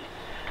money.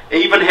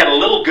 Even had a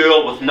little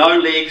girl with no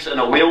legs in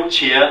a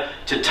wheelchair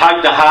to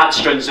tug the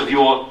heartstrings of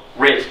your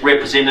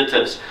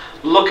representatives.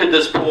 Look at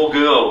this poor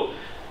girl.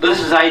 This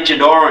is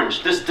Agent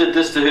Orange. This did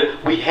this to her.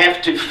 We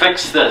have to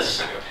fix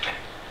this.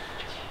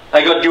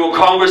 They got your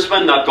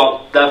congressman. They've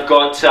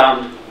got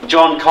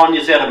John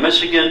Conyers out of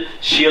Michigan.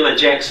 Sheila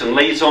Jackson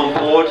Lee's on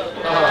board.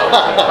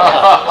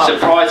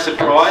 Surprise,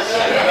 surprise.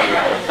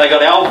 They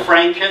got Al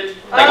Franken.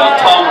 They got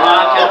Tom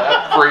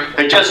Harkin,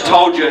 who just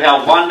told you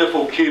how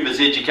wonderful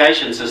Cuba's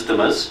education system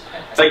is.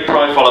 Big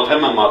profile of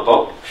him in my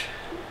book.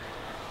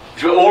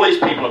 All these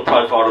people are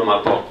profiled in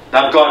my book.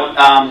 They've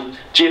got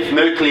Jeff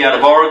Merkley out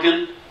of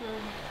Oregon.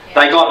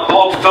 They got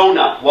Bob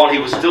Filner while he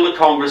was still a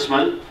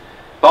congressman.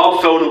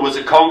 Bob Filner was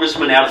a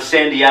congressman out of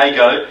San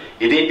Diego.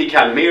 He then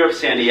became mayor of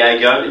San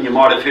Diego, and you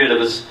might have heard of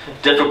his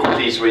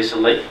difficulties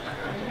recently.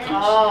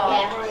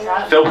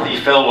 Oh. Filthy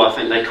Phil, I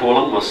think they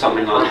call him, or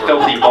something like that.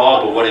 Filthy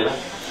Bob or whatever.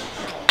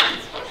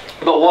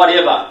 But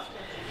whatever.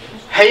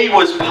 He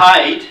was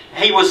paid,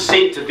 he was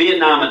sent to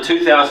Vietnam in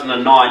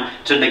 2009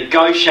 to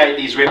negotiate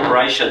these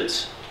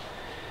reparations.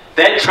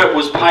 That trip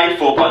was paid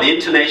for by the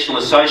International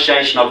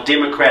Association of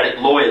Democratic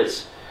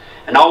Lawyers,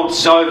 an old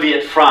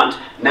Soviet front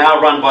now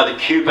run by the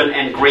Cuban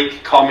and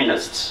Greek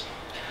communists.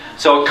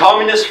 So a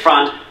communist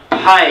front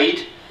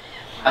paid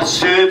a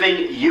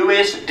serving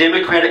US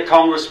Democratic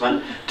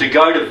congressman to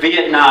go to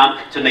Vietnam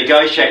to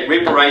negotiate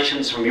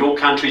reparations from your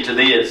country to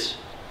theirs.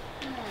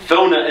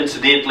 Filner,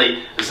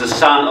 incidentally, is the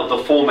son of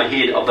the former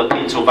head of the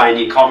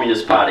Pennsylvania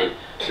Communist Party,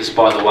 just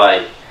by the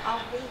way.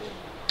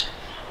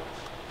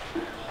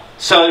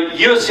 So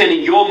you're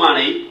sending your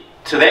money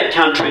to that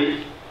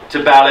country to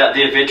bail out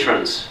their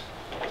veterans.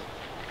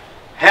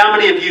 How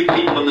many of you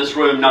people in this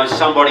room know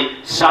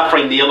somebody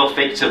suffering the ill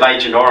effects of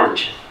Agent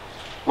Orange?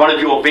 One of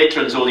your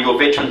veterans or your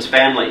veterans'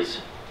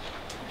 families.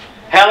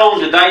 How long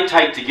did they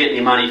take to get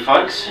their money,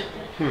 folks?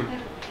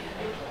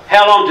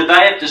 How long did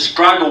they have to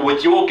struggle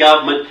with your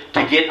government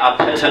to get a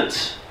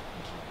pittance?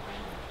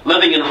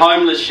 Living in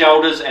homeless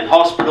shelters and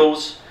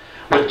hospitals,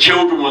 with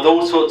children with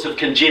all sorts of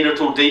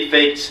congenital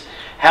defects.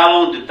 How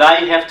long did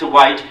they have to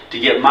wait to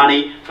get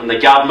money from the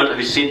government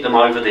who sent them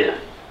over there?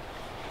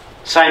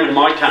 Same in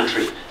my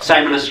country,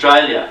 same in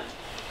Australia.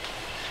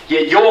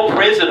 Yet your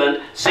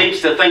president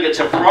seems to think it's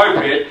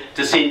appropriate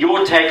to send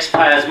your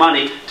taxpayers'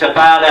 money to bail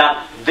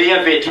out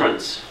their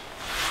veterans.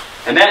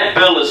 And that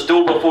bill is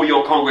still before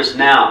your Congress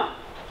now.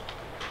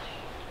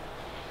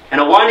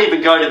 And it won't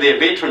even go to their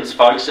veterans,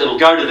 folks. It'll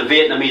go to the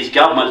Vietnamese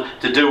government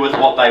to do with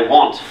what they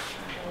want.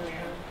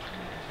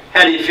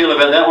 How do you feel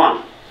about that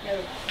one?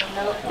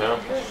 No.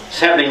 It's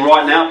happening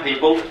right now,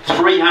 people.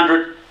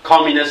 300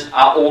 communists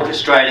are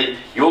orchestrating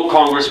your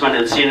congressmen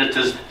and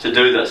senators to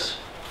do this.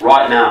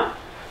 Right now.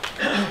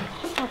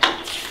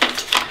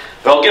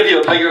 But I'll give you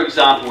a bigger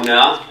example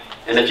now.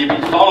 And if you've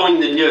been following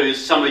the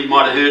news, some of you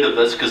might have heard of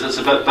this because it's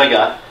a bit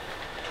bigger.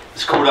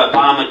 It's called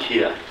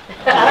Obamacare.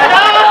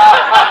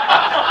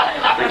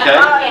 Okay?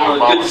 Well,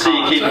 good to see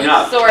you keeping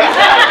up. Okay?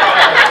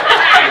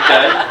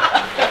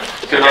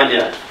 Good on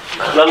you.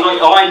 Now,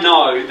 look, I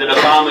know that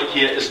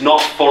Obamacare is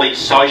not fully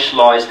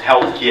socialised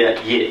healthcare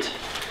yet.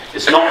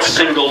 It's not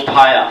single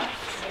payer.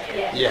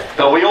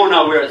 But we all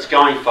know where it's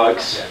going,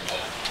 folks.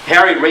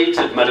 Harry Reid's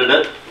admitted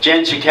it.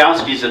 Jan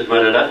Schakowsky's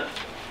admitted it.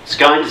 It's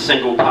going to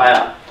single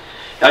payer.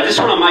 Now, I just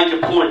want to make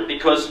a point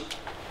because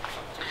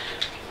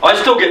I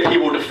still get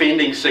people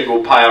defending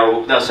single payer,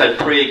 or they'll say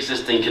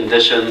pre-existing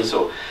conditions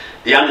or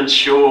the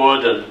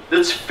uninsured, and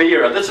it's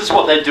fair. This is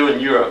what they do in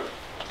Europe.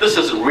 This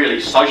isn't really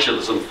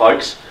socialism,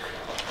 folks.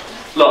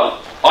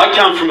 Look, I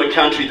come from a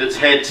country that's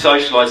had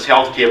socialised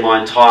healthcare my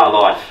entire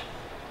life.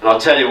 And I'll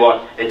tell you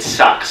what, it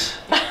sucks.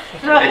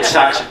 It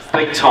sucks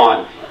big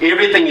time.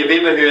 Everything you've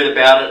ever heard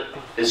about it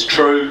is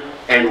true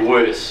and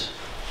worse.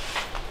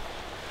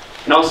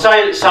 And I'll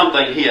say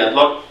something here,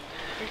 look,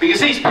 because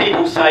these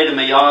people say to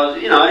me, oh,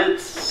 you know,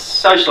 it's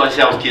socialised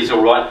healthcare is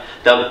all right.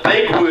 The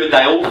big word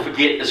they all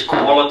forget is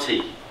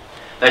quality.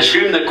 They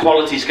assume that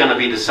quality is going to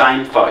be the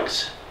same,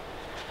 folks.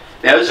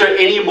 Now, is there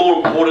any more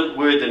important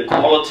word than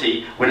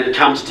quality when it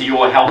comes to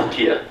your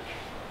healthcare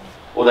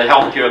or the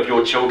healthcare of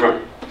your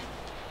children?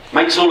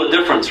 Makes all the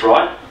difference,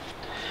 right?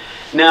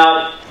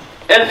 Now,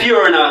 if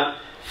you're in a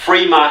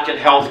free market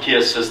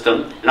healthcare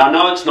system, and I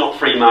know it's not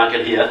free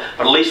market here,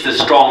 but at least there's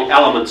strong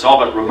elements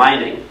of it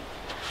remaining,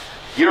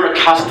 you're a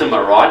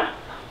customer, right?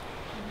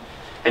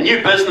 And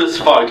you business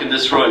folk in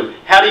this room,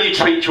 how do you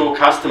treat your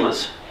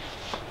customers?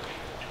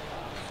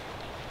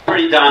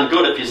 Pretty darn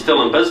good if you're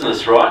still in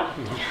business, right?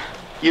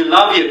 You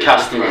love your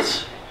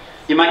customers.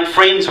 You make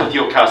friends with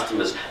your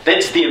customers.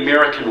 That's the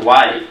American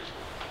way.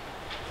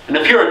 And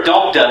if you're a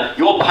doctor,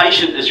 your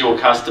patient is your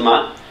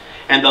customer.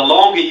 And the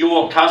longer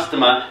your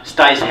customer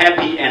stays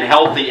happy and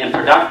healthy and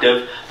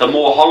productive, the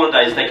more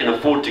holidays they can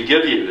afford to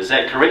give you. Is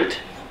that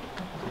correct?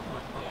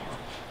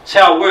 That's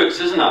how it works,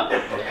 isn't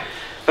it?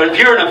 But if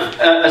you're in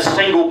a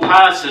single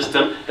payer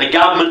system, the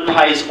government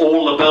pays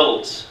all the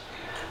bills.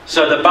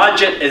 So the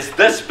budget is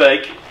this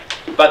big,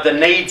 but the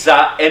needs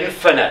are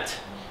infinite.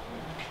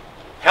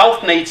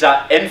 Health needs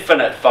are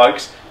infinite,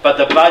 folks, but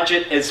the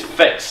budget is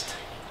fixed.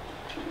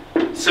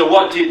 So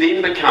what do you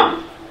then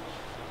become?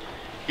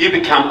 You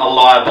become a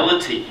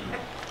liability.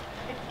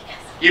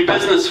 You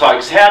business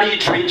folks, how do you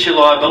treat your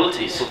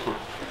liabilities?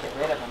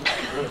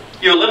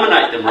 You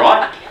eliminate them,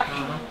 right?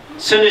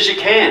 As soon as you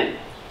can.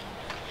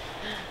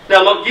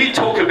 Now look, you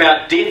talk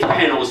about death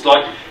panels,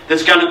 like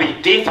there's going to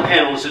be death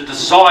panels that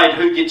decide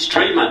who gets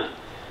treatment.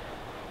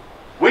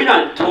 We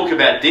don't talk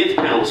about death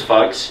panels,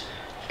 folks.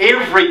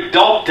 Every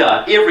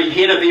doctor, every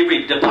head of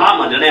every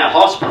department in our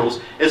hospitals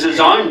is his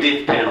own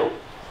death panel.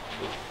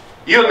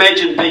 You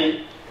imagine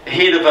being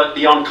head of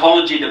the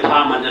oncology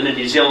department in a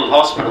New Zealand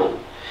hospital,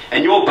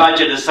 and your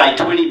budget is, say,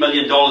 $20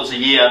 million a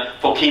year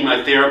for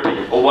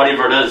chemotherapy, or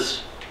whatever it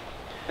is.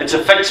 It's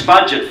a fixed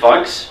budget,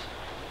 folks.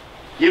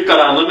 You've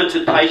got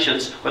unlimited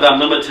patients with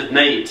unlimited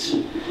needs.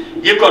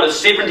 You've got a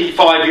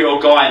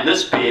 75-year-old guy in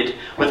this bed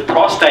with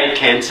prostate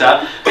cancer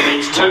who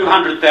needs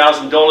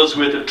 $200,000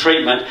 worth of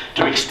treatment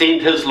to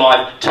extend his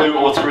life 2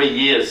 or 3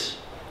 years.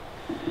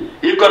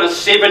 You've got a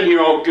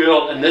 7-year-old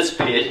girl in this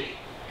bed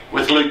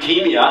with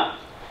leukemia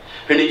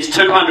who needs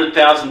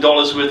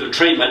 $200,000 worth of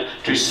treatment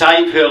to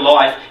save her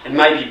life and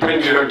maybe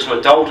bring her into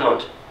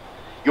adulthood.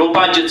 Your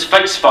budget's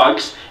fixed,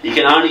 folks. You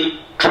can only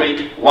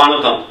treat one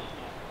of them.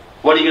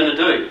 What are you going to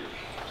do?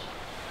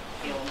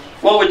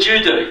 What would you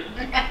do?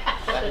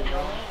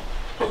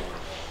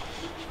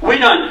 We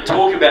don't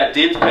talk about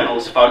death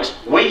panels, folks.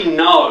 We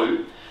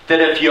know that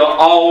if you're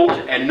old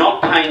and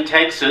not paying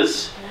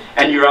taxes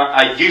and you're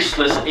a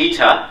useless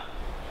eater,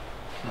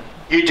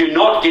 you do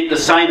not get the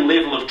same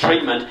level of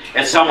treatment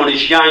as someone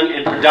who's young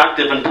and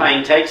productive and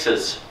paying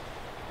taxes.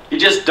 You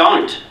just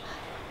don't.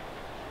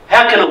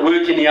 How can it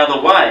work any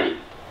other way?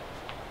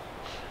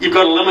 You've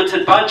got a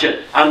limited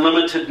budget,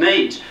 unlimited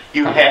needs.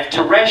 You have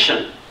to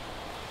ration.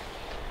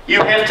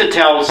 You have to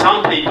tell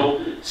some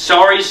people,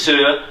 sorry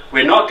sir,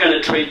 we're not going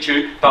to treat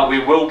you, but we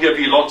will give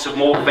you lots of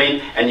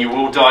morphine and you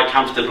will die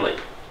comfortably.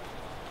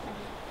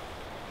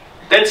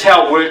 That's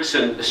how it works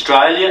in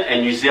Australia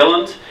and New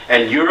Zealand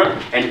and Europe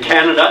and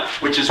Canada,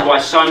 which is why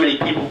so many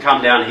people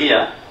come down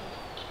here.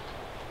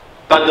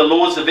 But the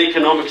laws of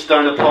economics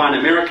don't apply in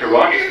America,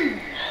 right?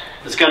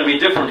 It's going to be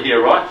different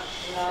here, right?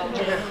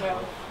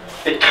 No.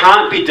 It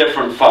can't be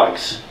different,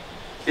 folks.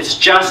 It's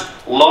just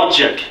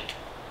logic.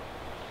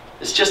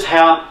 It's just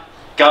how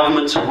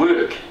governments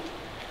work.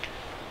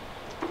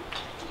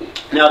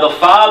 Now, the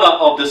father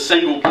of the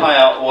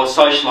single-payer or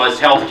socialised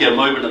healthcare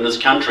movement in this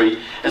country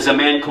is a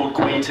man called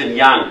Quentin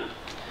Young.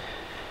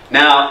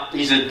 Now,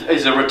 he's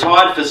a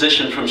retired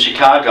physician from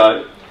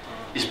Chicago.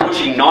 He's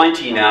pushing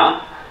 90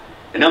 now.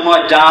 And in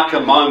my darker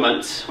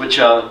moments, which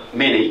are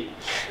many,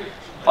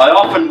 I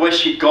often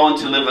wish he'd gone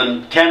to live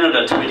in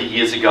Canada 20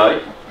 years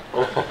ago,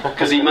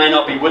 because he may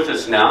not be with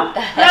us now.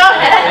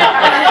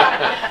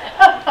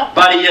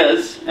 But he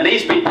is, and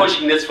he's been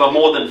pushing this for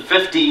more than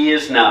 50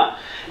 years now.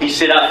 He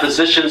set up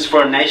Physicians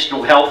for a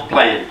National Health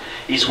Plan.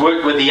 He's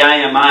worked with the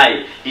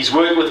AMA. He's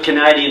worked with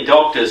Canadian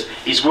doctors.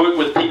 He's worked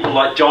with people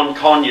like John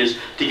Conyers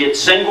to get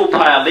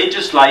single-payer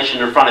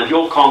legislation in front of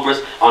your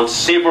Congress on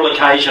several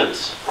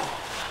occasions.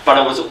 But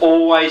it was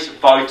always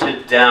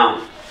voted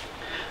down.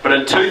 But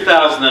in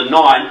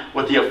 2009,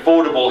 with the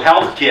Affordable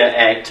Health Care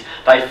Act,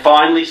 they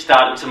finally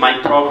started to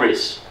make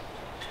progress.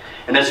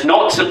 And it's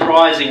not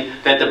surprising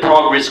that the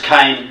progress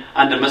came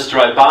under Mr.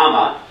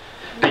 Obama,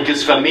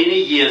 because for many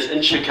years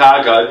in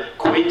Chicago,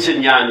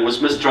 Quentin Young was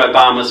Mr.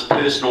 Obama's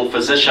personal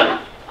physician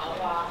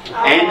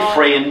and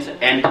friend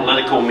and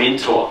political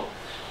mentor.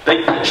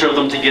 Big picture of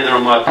them together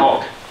in my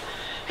book.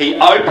 He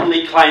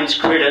openly claims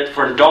credit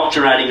for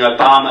indoctrinating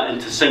Obama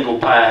into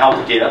single-payer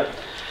healthcare.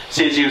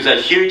 Says he was a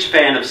huge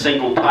fan of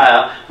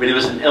single-payer when he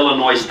was an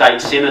Illinois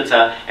state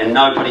senator and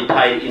nobody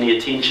paid any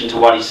attention to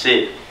what he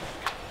said.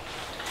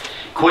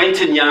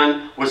 Quentin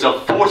Young was a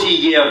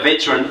 40-year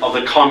veteran of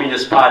the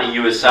Communist Party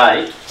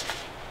USA.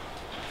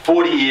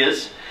 40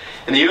 years.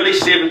 In the early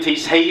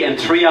 70s, he and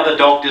 3 other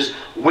doctors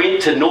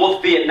went to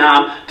North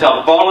Vietnam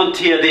to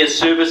volunteer their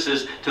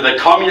services to the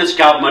communist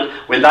government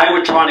when they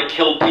were trying to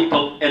kill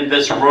people in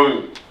this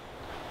room.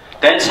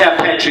 That's how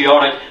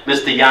patriotic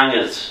Mr. Young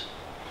is.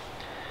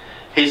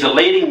 He's a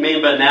leading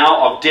member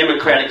now of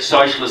Democratic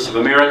Socialists of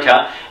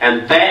America,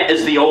 and that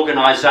is the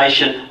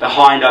organisation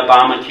behind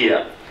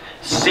Obamacare.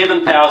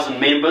 7,000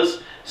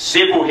 members,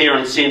 several here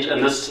in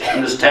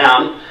this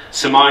town,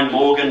 Simone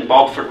Morgan,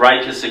 Bob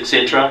Fitrakis,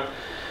 etc.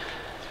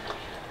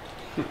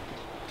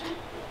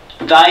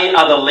 They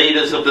are the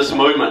leaders of this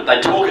movement.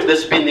 They talk at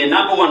this, been their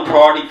 #1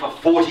 priority for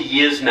 40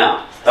 years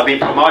now. They've been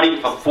promoting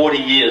it for 40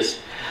 years.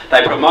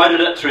 They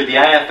promoted it through the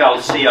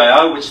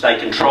AFL-CIO, which they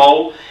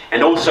control,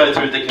 and also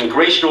through the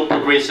Congressional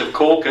Progressive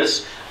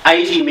Caucus,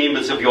 80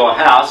 members of your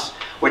House,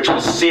 which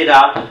was set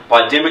up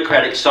by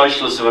Democratic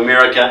Socialists of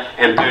America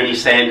and Bernie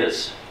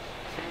Sanders.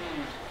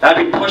 They've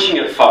been pushing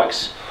it,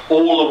 folks,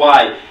 all the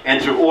way,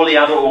 and through all the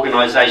other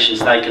organisations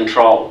they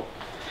control.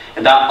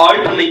 And they're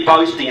openly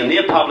boasting in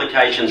their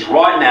publications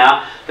right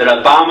now that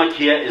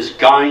Obamacare is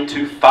going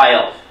to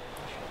fail.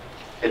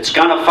 It's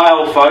going to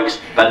fail, folks,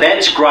 but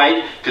that's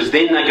great, because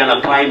then they're going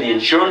to blame the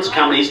insurance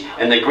companies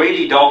and the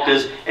greedy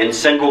doctors, and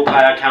single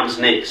payer comes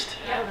next.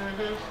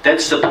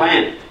 That's the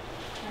plan.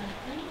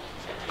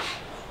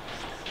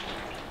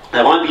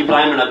 They won't be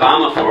blaming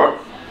Obama for it.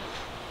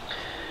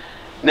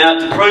 Now,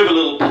 to prove a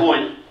little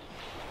point,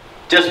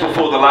 just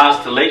before the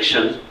last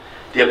election,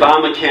 the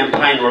Obama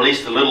campaign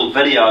released a little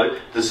video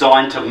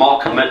designed to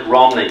mock Mitt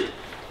Romney.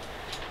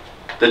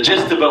 The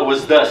gist of it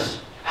was this: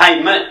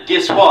 hey Mitt,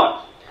 guess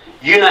what?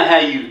 You know how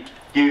you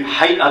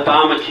hate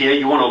Obamacare,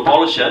 you want to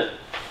abolish it?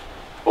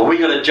 Well, we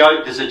got a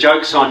joke, there's a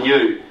joke's on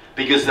you.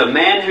 Because the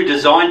man who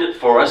designed it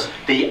for us,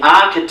 the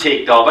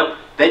architect of it,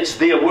 that's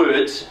their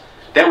words,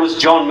 that was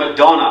John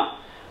McDonough,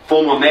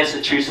 former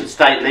Massachusetts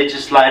state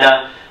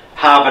legislator,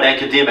 Harvard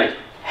academic.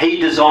 He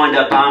designed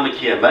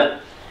Obamacare, Mitt.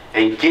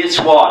 And guess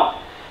what?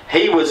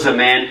 He was the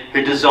man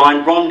who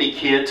designed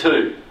Romneycare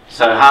too.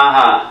 So ha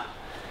ha.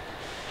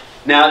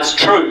 Now it's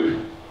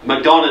true,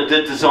 McDonough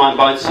did design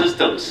both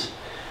systems.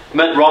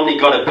 Mitt Romney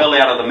got a bill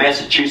out of the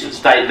Massachusetts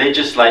state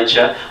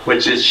legislature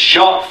which is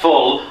shot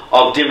full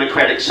of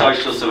Democratic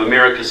Socialists of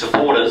America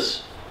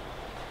supporters,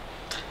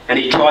 and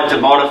he tried to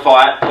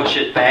modify it, push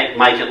it back,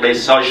 make it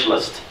less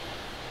socialist.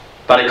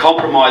 But a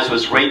compromise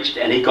was reached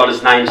and he got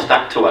his name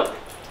stuck to it.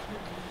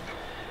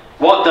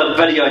 What the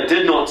video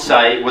did not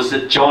say was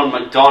that John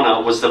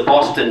McDonough was the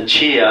Boston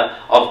chair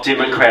of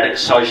Democratic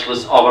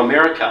Socialists of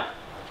America.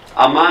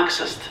 a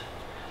Marxist.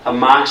 A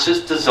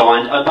Marxist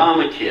designed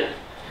Obamacare.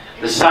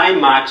 The same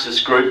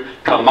Marxist group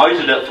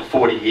promoted it for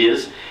 40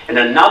 years, and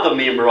another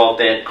member of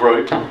that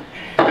group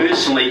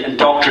personally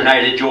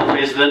indoctrinated your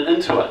president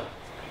into it.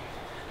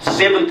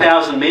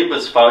 7,000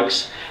 members,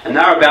 folks, and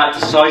they're about to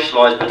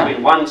socialise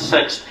between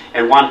 1/6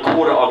 and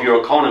 1/4 of your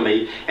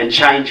economy and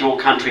change your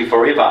country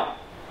forever.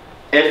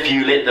 If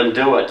you let them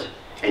do it.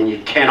 And you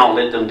cannot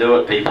let them do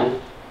it, people.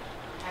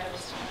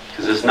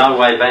 Because there's no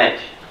way back.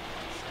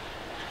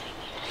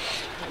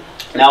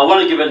 Now I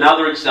want to give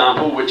another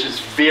example which is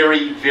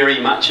very, very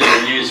much in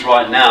the news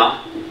right now.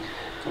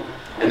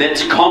 And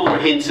that's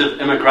comprehensive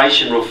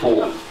immigration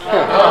reform.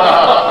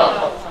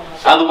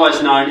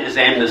 Otherwise known as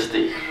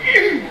amnesty.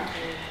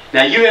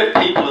 Now you have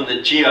people in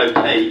the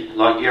GOP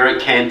like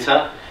Eric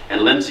Cantor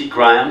and Lindsey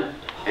Graham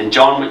and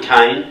John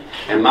McCain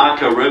and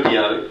Marco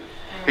Rubio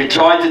who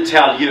tried to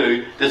tell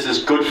you this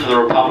is good for the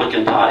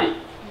Republican Party.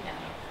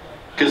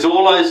 Because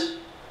all those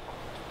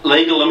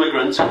legal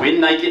immigrants, when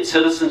they get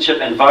citizenship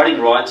and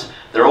voting rights,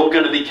 they're all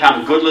going to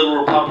become good little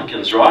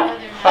Republicans, right?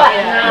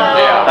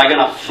 Yeah. They're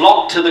going to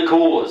flock to the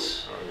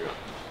cause.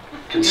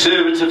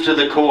 Conservative to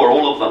the core,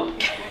 all of them.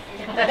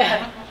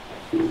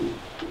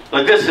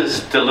 Look, this is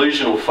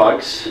delusional,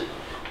 folks.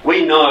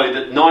 We know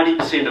that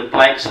 90% of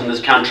blacks in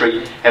this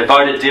country have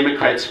voted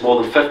Democrats for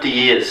more than 50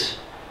 years.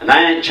 And they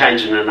ain't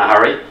changing in a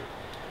hurry.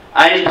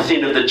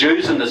 80% of the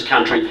Jews in this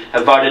country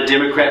have voted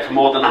Democrat for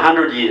more than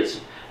 100 years.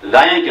 They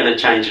ain't going to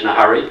change in a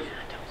hurry.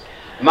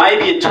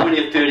 Maybe in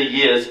 20 or 30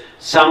 years,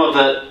 some of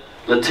the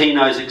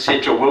Latinos,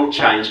 etc. will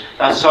change.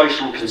 They're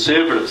social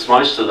conservatives,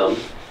 most of them.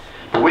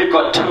 But we've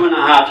got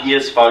 2.5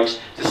 years, folks,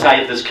 to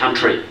save this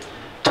country.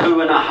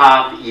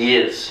 2.5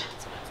 years.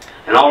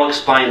 And I'll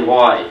explain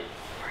why.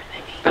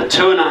 But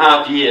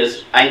 2.5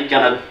 years ain't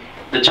going to,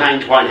 the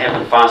change won't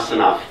happen fast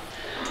enough.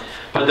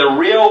 But the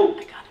real,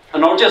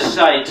 and I'll just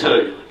say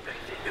too,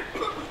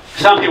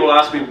 some people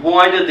ask me,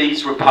 why do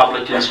these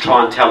Republicans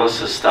try and tell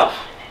us this stuff?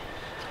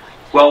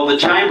 Well, the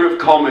Chamber of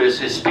Commerce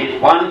has spent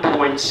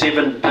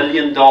 $1.7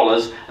 billion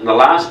in the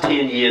last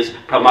 10 years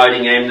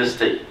promoting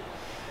amnesty.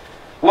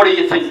 What do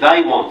you think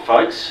they want,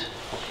 folks?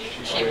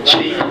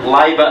 Cheap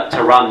labour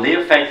to run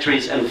their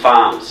factories and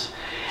farms.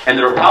 And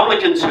the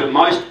Republicans who are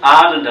most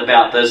ardent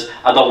about this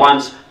are the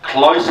ones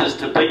closest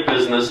to big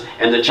business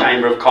and the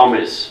Chamber of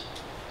Commerce.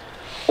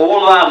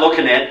 All they're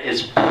looking at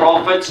is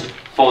profits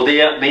for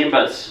their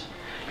members.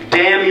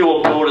 Damn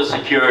your border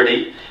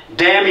security,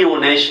 damn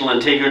your national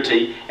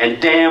integrity, and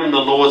damn the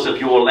laws of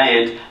your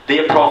land.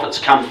 Their profits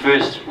come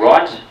first,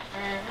 right?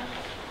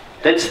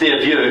 That's their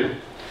view.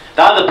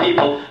 They're the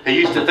people who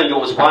used to think it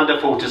was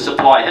wonderful to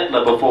supply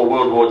Hitler before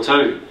World War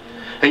II,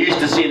 who used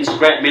to send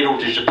scrap metal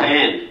to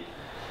Japan.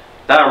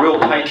 They're real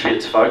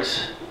patriots,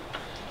 folks.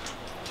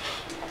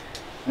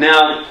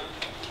 Now,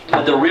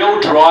 the real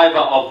driver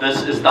of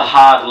this is the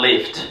hard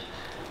left.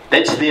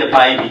 That's their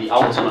baby,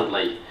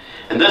 ultimately.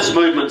 And this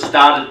movement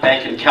started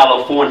back in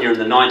California in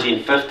the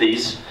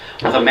 1950s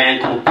with a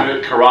man called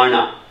Bert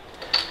Corona.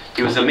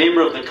 He was a member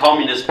of the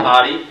Communist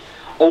Party,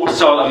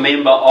 also a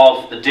member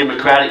of the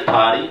Democratic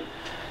Party.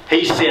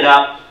 He set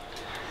up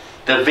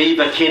the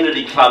Viva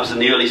Kennedy clubs in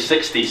the early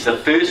 60s, the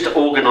first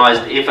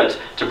organised effort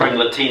to bring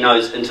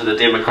Latinos into the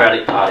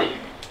Democratic Party.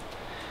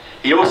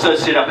 He also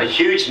set up a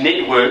huge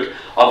network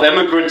of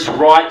immigrants'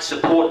 rights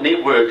support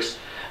networks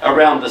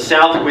around the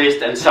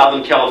Southwest and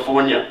Southern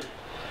California.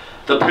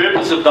 The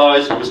purpose of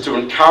those was to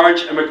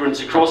encourage immigrants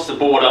across the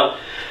border,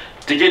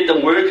 to get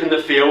them work in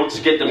the fields,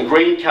 to get them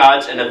green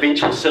cards and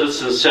eventual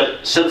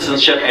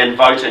citizenship and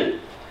voting.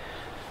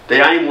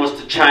 The aim was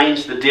to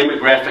change the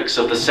demographics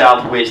of the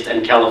Southwest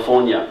and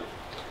California.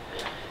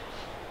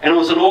 And it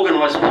was an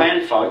organised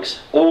plan,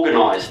 folks,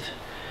 organised.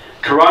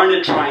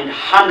 Corona trained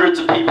hundreds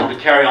of people to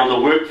carry on the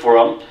work for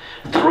him.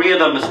 3 of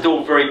them are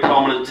still very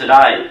prominent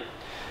today.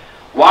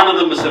 One of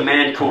them is a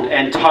man called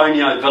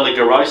Antonio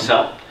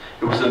Villagrosa,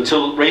 who was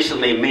until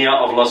recently mayor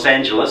of Los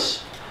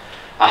Angeles,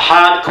 a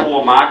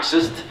hardcore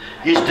Marxist,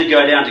 used to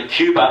go down to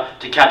Cuba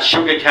to cut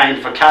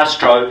sugarcane for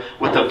Castro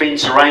with the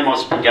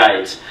Venceremos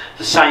brigades,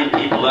 the same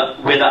people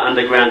that where the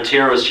underground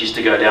terrorists used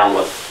to go down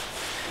with.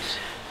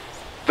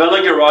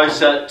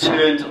 Villagrosa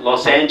turned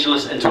Los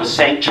Angeles into a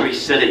sanctuary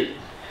city.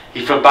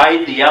 He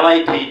forbade the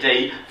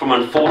LAPD from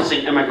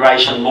enforcing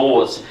immigration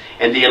laws,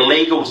 and the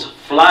illegals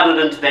flooded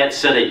into that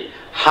city,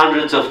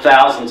 hundreds of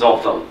thousands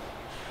of them.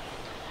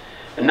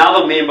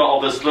 Another member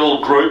of this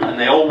little group, and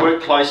they all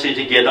work closely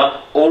together,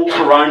 all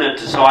Corona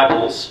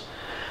disciples,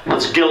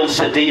 was Gil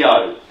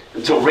Cedillo,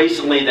 until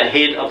recently the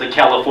head of the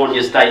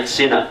California State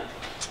Senate.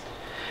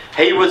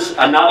 He was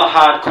another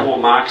hardcore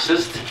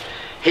Marxist.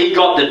 He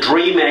got the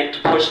DREAM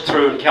Act pushed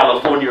through in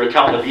California a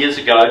couple of years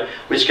ago,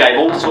 which gave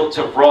all sorts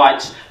of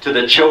rights to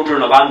the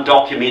children of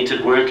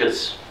undocumented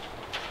workers.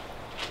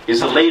 He's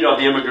the leader of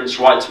the immigrants'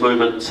 rights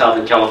movement in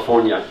Southern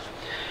California.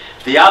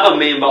 The other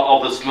member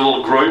of this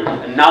little group,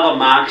 another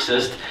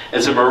Marxist,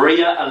 is a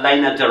Maria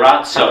Elena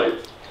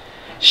Durazo.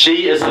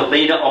 She is the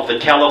leader of the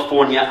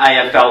California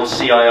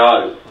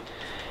AFL-CIO.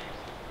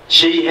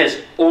 She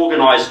has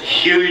organised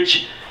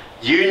huge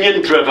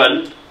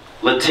union-driven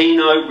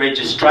Latino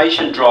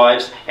registration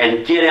drives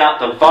and get out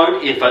the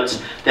vote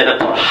efforts that have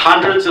put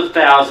hundreds of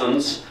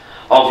thousands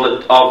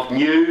of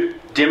new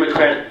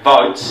Democratic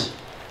votes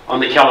on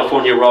the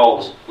California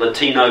rolls,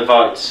 Latino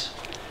votes.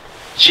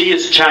 She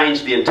has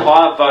changed the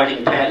entire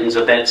voting patterns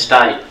of that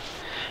state.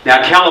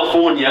 Now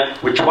California,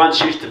 which once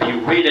used to be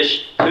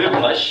reddish,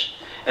 purplish,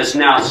 is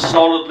now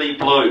solidly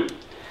blue.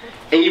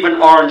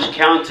 Even Orange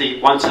County,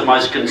 once the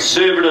most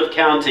conservative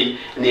county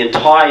in the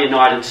entire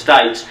United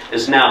States,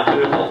 is now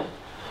purple.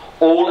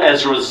 All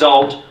as a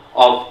result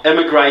of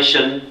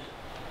immigration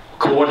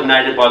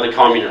coordinated by the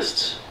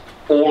communists.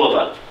 All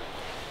of it.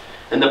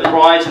 And the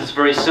prize is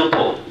very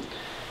simple.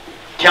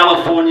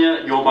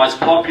 California, your most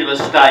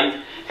populous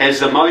state, has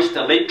the most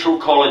electoral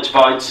college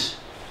votes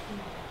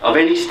of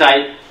any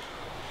state,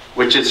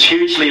 which is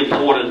hugely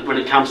important when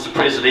it comes to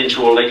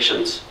presidential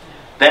elections.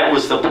 That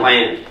was the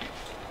plan.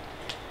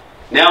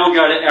 Now we'll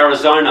go to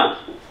Arizona.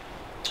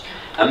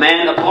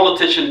 A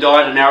politician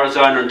died in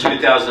Arizona in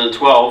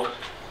 2012.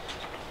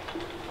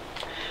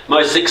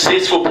 Most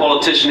successful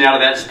politician out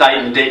of that state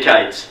in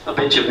decades. I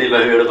bet you've never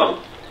heard of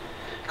him.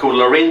 Called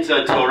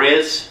Lorenzo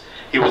Torres.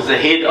 He was the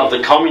head of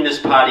the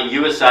Communist Party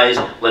USA's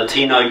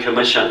Latino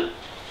Commission.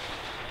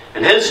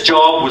 And his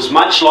job was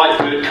much like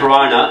Bert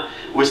Corona,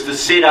 was to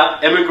set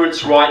up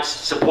immigrants' rights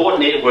support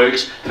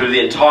networks through the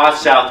entire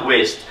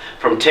Southwest,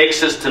 from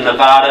Texas to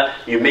Nevada,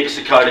 New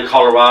Mexico to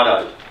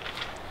Colorado.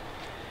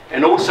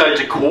 And also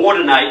to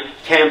coordinate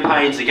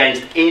campaigns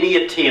against any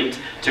attempt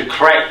to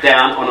crack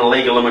down on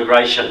illegal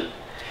immigration.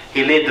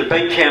 He led the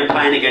big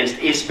campaign against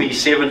SB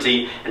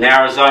 70 in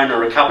Arizona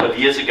a couple of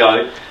years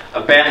ago,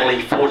 a battle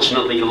he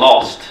fortunately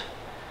lost.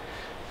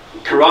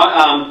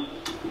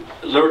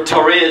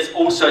 Torres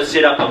also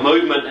set up a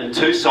movement in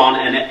Tucson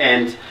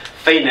and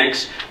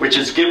Phoenix, which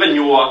has given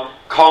your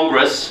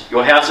Congress,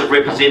 your House of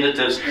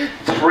Representatives,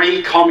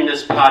 3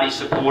 Communist Party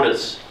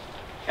supporters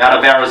out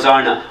of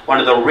Arizona. One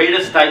of the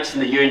reddest states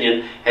in the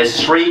Union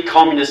has 3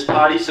 Communist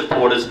Party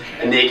supporters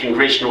in their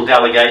congressional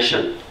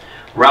delegation.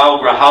 Raul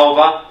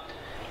Grijalva,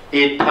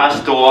 Ed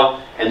Pastor,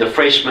 and the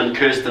freshman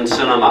Kirsten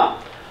Sinema.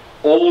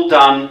 All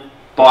done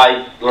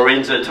by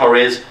Lorenzo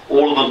Torres,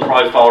 all of them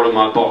profiled in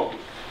my book.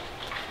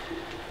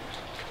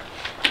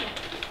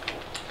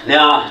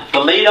 Now, the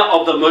leader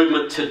of the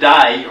movement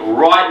today,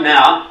 right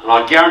now, and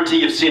I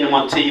guarantee you've seen him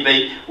on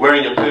TV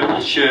wearing a purple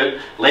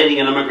shirt, leading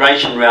an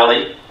immigration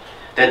rally,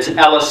 that's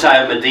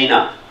Eliseo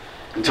Medina,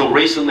 until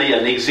recently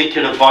an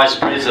executive vice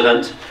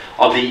president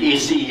of the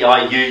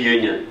SEIU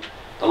union,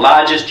 the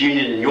largest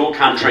union in your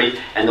country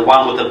and the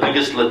one with the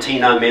biggest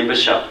Latino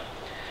membership.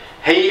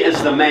 He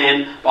is the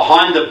man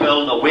behind the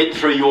bill that went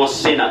through your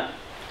Senate.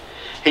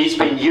 He's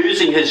been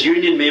using his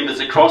union members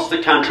across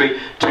the country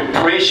to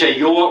pressure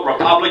your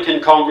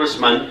Republican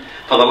congressman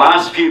for the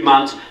last few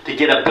months to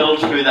get a bill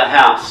through the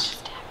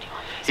House.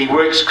 He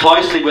works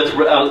closely with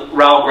Raul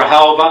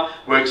Grijalva,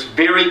 works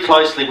very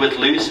closely with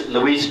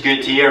Luis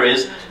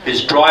Gutierrez,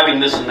 who's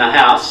driving this in the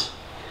House.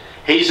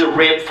 He's a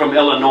rep from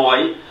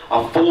Illinois,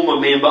 a former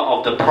member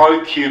of the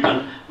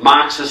pro-Cuban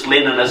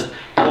Marxist-Leninist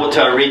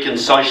Puerto Rican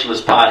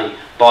Socialist Party,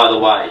 by the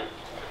way.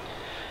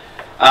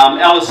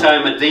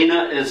 Eliseo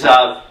Medina is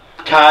a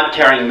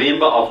card-carrying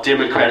member of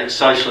Democratic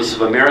Socialists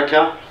of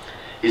America.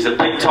 He's a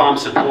big-time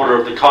supporter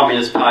of the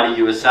Communist Party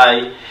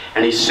USA,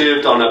 and he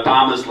served on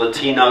Obama's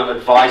Latino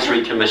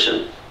Advisory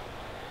Commission.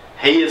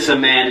 He is the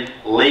man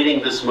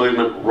leading this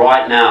movement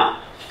right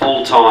now,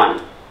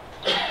 full-time.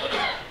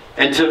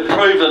 And to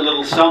prove a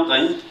little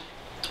something,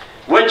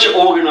 which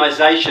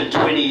organisation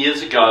 20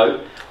 years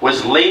ago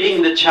was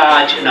leading the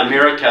charge in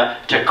America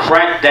to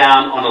crack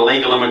down on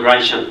illegal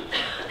immigration?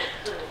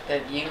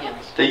 The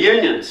unions. The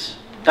unions.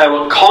 They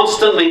were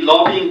constantly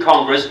lobbying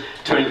Congress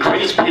to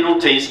increase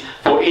penalties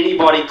for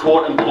anybody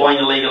caught employing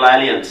illegal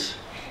aliens.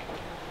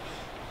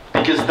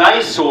 Because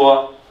they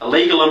saw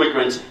illegal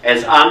immigrants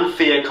as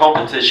unfair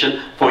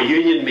competition for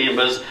union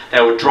members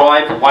that would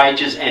drive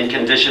wages and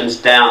conditions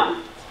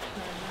down.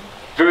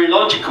 Very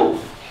logical.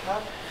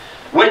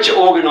 Which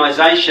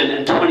organisation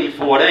in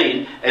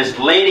 2014 is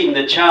leading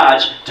the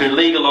charge to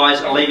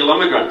legalise illegal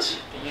immigrants?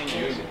 The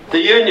unions. The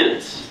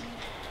unions.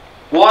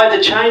 Why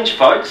the change,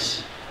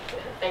 folks?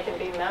 They can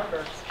be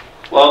members.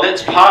 Well,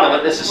 that's part of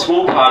it. That's a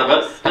small part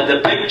of it. But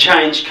the big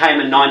change came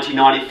in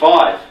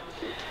 1995.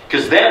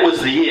 Because that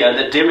was the year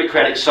that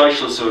Democratic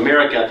Socialists of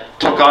America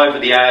took over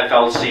the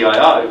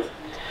AFL-CIO.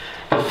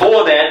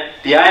 Before that,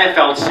 the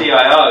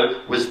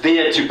AFL-CIO was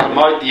there to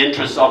promote the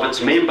interests of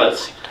its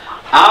members.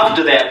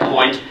 After that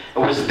point, it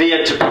was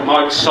there to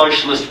promote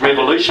socialist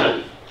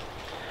revolution.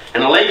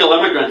 And illegal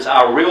immigrants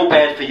are real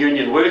bad for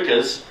union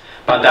workers,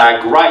 but they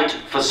are great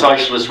for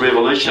socialist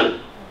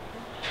revolution.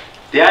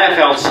 The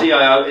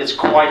AFL-CIO is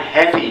quite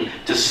happy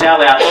to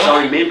sell out its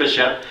own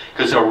membership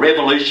because a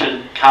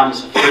revolution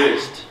comes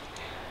first.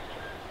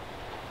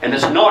 And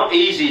it's not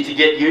easy to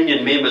get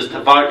union members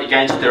to vote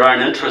against their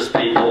own interests,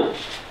 people.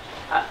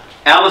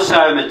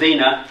 Eliseo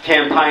Medina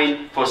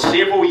campaigned for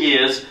several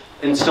years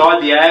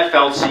inside the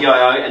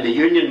AFL-CIO and the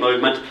union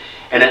movement,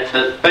 and at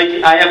the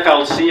big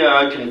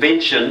AFL-CIO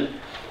convention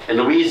in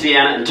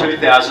Louisiana in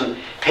 2000,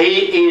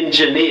 he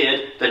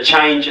engineered the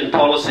change in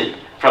policy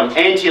from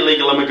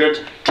anti-legal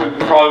immigrant to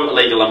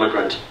pro-legal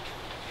immigrant.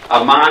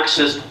 A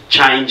Marxist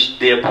changed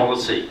their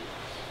policy.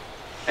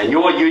 And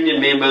your union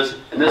members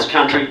in this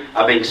country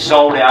are being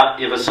sold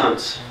out ever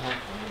since.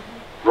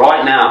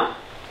 Right now.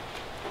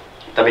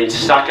 They've been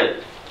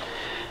suckered.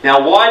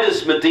 Now, why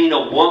does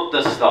Medina want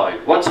this though?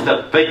 What's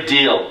the big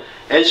deal?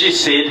 As you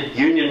said,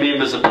 union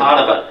members are part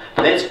of it,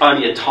 but that's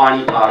only a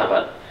tiny part of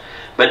it.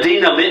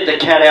 Medina let the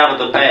cat out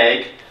of the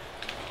bag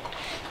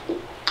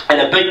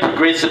at a big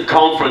progressive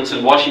conference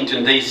in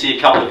Washington DC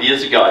a couple of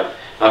years ago.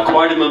 I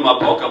quote him in my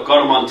book, I've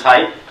got him on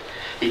tape.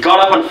 He got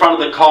up in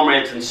front of the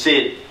comrades and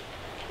said,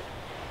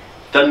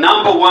 "The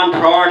number one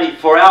priority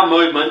for our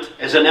movement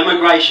is an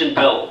immigration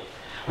bill.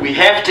 We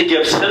have to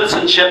give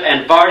citizenship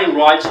and voting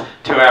rights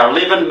to our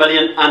 11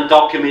 million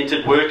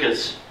undocumented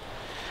workers."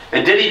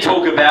 And did he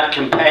talk about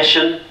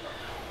compassion,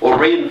 or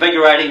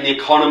reinvigorating the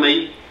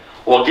economy,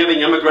 or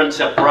giving immigrants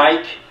a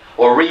break,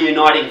 or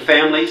reuniting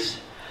families?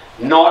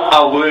 Not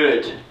a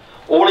word.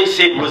 All he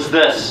said was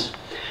this: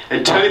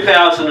 in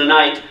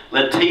 2008,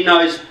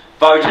 Latinos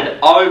voted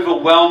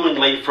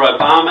overwhelmingly for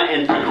Obama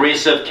and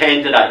progressive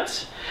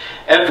candidates.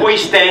 If we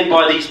stand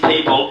by these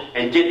people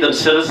and get them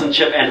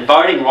citizenship and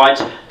voting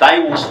rights, they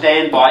will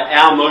stand by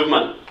our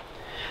movement.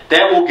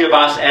 That will give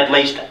us at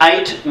least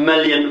 8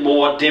 million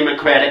more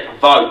Democratic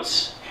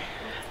votes.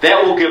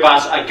 That will give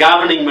us a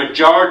governing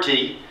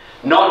majority,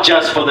 not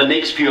just for the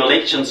next few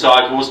election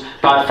cycles,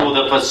 but for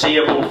the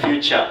foreseeable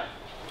future.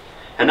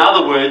 In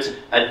other words,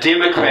 a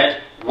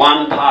Democrat,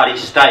 one-party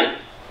state.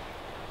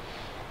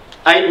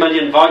 8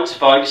 million votes,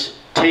 folks.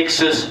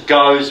 Texas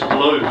goes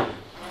blue.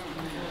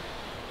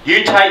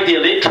 You take the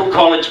Electoral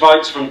College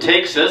votes from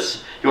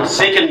Texas, your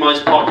second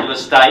most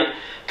populous state,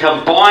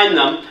 combine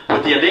them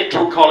with the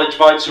Electoral College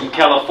votes from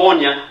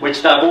California,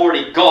 which they've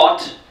already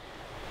got.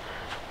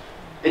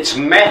 It's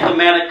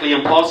mathematically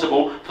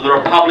impossible for the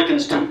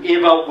Republicans to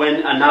ever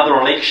win another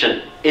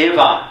election.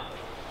 Ever.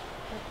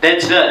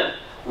 That's it.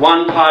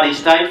 One-party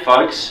state,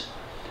 folks.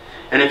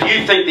 And if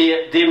you think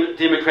the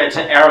Democrats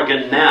are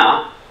arrogant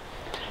now,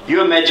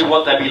 you imagine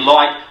what they'd be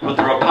like with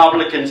the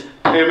Republicans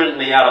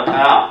permanently out of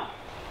power.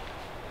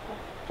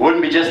 It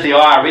wouldn't be just the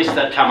IRS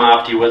that'd come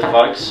after you with,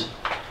 folks.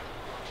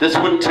 This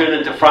wouldn't turn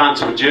into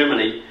France or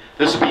Germany.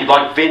 This would be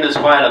like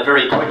Venezuela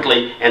very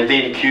quickly, and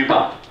then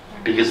Cuba,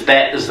 because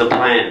that is the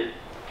plan.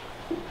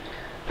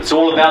 It's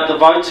all about the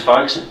votes,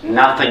 folks,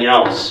 nothing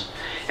else.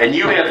 And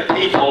you have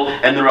people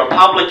in the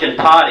Republican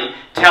Party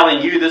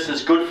telling you this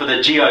is good for the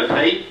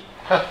GOP.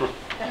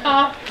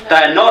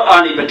 They are not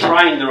only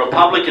betraying the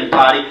Republican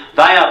Party,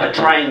 they are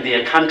betraying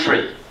their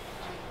country.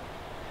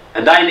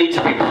 And they need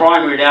to be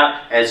primaried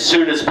out as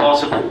soon as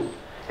possible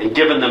and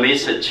given the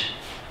message.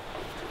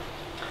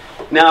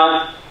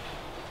 Now,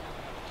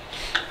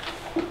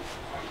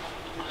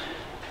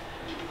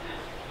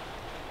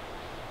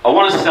 I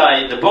want to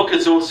say the book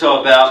is also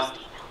about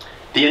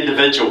the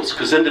individuals,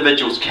 because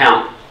individuals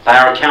count. They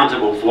are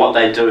accountable for what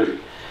they do.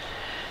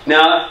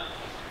 Now,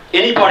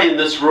 anybody in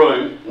this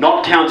room,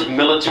 not counting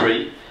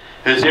military,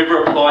 who's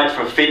ever applied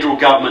for a federal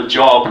government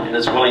job and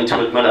is willing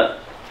to admit it.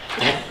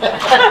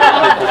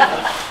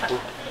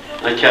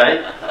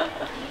 Okay.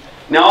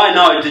 Now I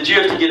know, did you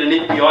have to get an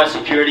FBI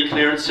security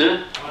clearance,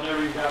 sir? I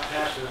never even got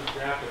past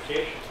the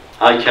application.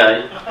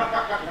 Okay.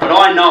 But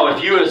I know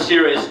if you are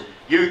serious,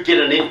 you get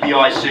an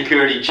FBI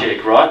security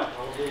check, right?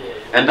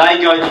 And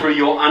they go through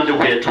your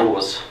underwear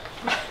drawers.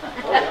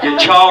 Your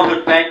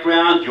childhood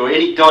background, your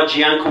any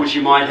dodgy uncles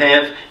you might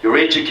have, your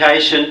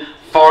education,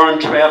 foreign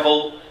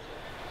travel,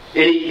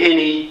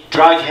 any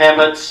drug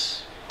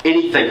habits,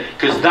 anything.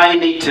 Because they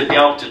need to be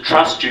able to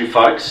trust you,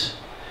 folks.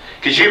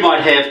 Because you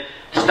might have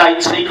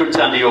state secrets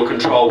under your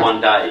control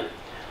one day.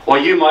 Or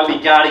you might be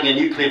guarding a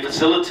nuclear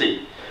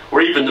facility.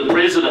 Or even the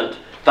president.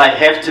 They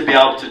have to be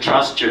able to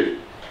trust you.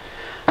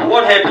 But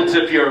what happens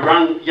if you're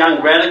a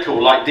young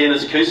radical like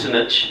Dennis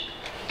Kucinich,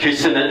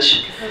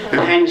 who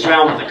hangs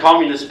around with the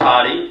Communist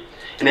Party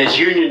and has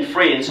union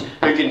friends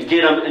who can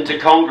get him into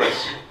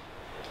Congress?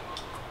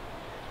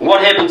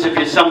 What happens if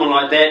you're someone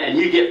like that and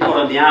you get put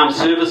on the Armed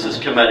Services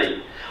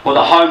Committee, or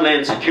the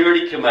Homeland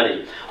Security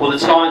Committee, or the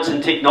Science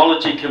and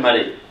Technology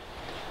Committee?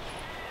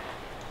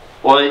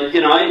 Or,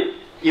 you know,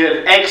 you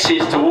have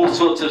access to all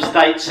sorts of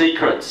state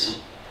secrets.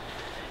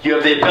 You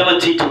have the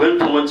ability to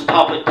influence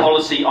public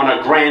policy on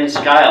a grand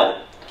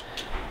scale.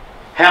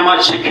 How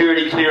much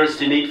security clearance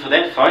do you need for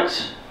that,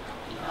 folks?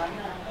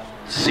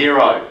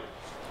 0.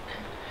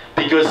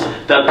 Because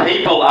the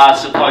people are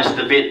supposed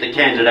to vet the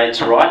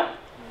candidates, right?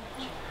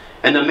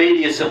 And the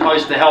media is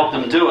supposed to help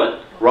them do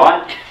it,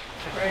 right?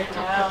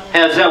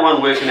 How's that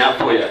one working out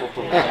for you?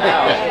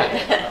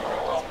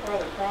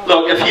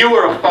 Look, if you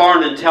were a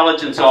foreign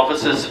intelligence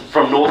officer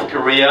from North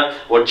Korea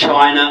or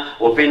China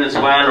or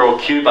Venezuela or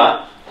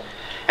Cuba,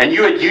 and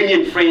you had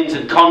union friends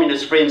and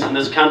communist friends in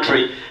this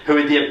country who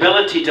had the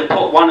ability to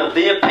put one of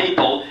their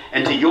people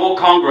into your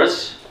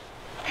Congress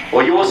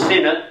or your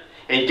Senate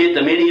and get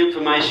them any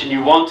information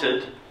you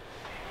wanted,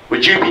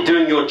 would you be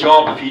doing your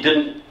job if you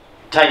didn't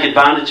take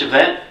advantage of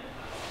that?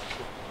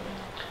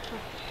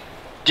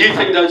 Do you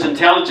think those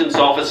intelligence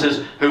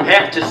officers who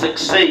have to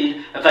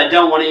succeed if they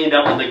don't want to end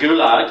up in the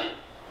gulag,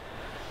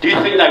 do you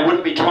think they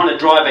wouldn't be trying to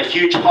drive a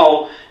huge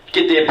hole,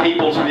 get their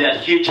people through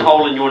that huge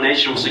hole in your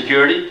national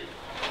security?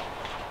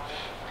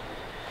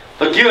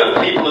 Look, you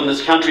have people in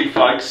this country,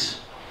 folks.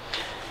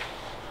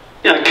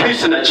 You know,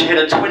 Kucinich had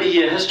a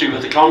 20-year history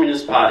with the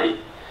Communist Party.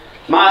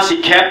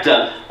 Marcy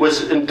Kaptur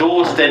was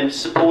endorsed and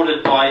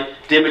supported by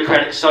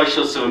Democratic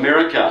Socialists of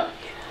America.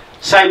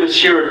 Same with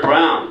Sherrod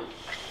Brown.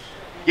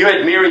 You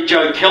had Mary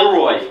Jo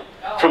Kilroy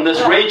from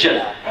this region,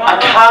 a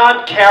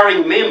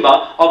card-carrying member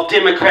of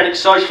Democratic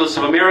Socialists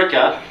of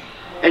America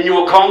in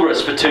your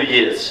Congress for 2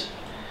 years.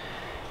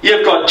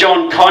 You've got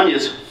John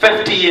Conyers,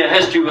 50-year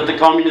history with the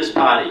Communist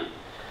Party.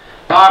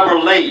 Barbara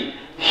Lee,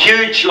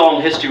 huge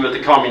long history with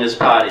the Communist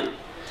Party.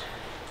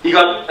 You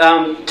got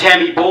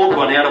Tammy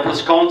Baldwin out of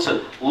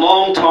Wisconsin,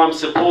 long-time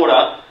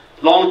supporter,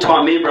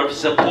 long-time member of the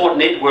support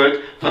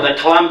network for the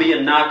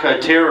Colombian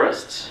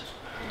narco-terrorists.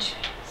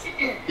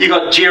 You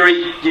got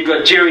Jerry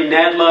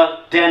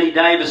Nadler, Danny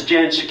Davis,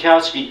 Jan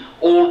Schakowsky,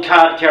 all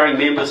card-carrying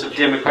members of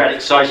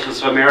Democratic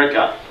Socialists of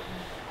America,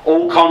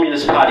 all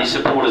Communist Party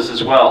supporters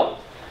as well.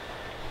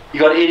 You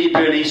got Eddie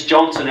Bernice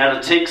Johnson out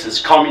of Texas,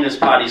 Communist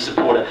Party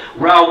supporter.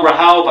 Raul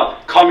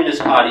Grijalva,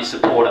 Communist Party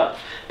supporter.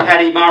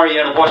 Patty Murray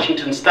out of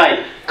Washington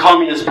State,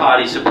 Communist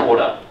Party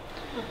supporter.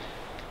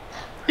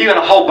 You got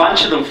a whole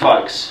bunch of them,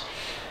 folks.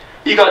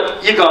 You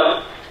got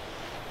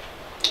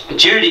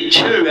Judy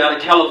Chu out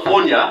of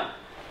California,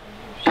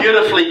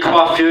 beautifully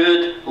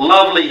coiffured,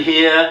 lovely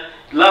hair,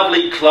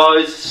 lovely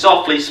clothes,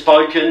 softly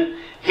spoken,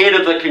 head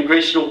of the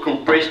Congressional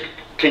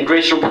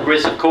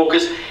Progressive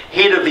Caucus,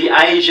 head of the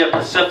Asia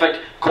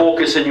Pacific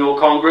Caucus in your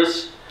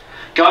Congress,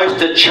 goes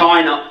to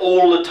China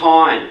all the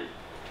time.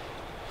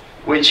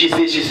 When she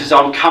says,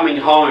 I'm coming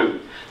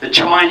home, the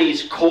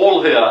Chinese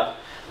call her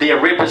their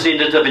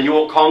representative in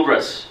your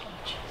Congress.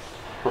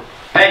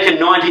 Back in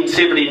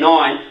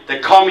 1979, the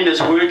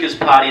Communist Workers'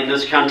 Party in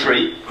this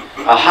country,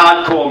 a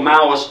hardcore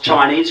Maoist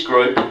Chinese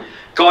group,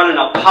 got in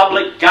a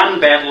public gun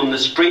battle in the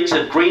streets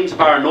of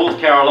Greensboro, North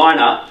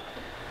Carolina,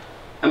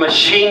 a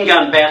machine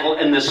gun battle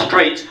in the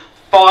streets,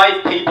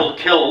 5 people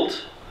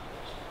killed,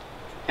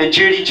 and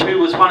Judy Chu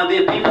was one of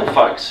their people,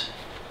 folks.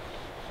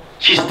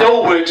 She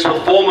still works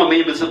with former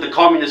members of the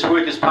Communist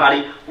Workers'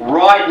 Party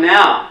right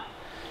now,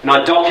 and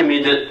I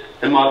document it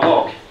in my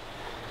book.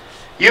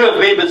 You have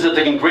members of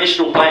the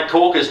Congressional Black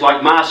Caucus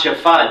like Marcia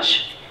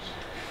Fudge,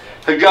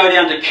 who go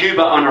down to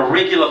Cuba on a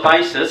regular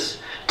basis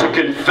to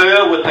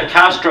confer with the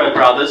Castro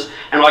brothers,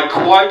 and I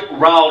quote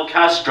Raul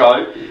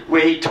Castro,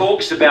 where he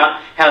talks about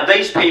how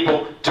these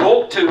people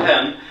talk to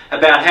him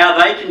about how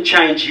they can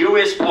change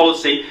US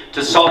policy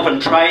to soften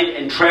trade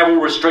and travel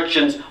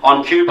restrictions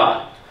on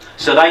Cuba,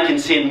 so they can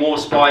send more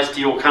spies to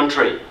your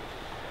country.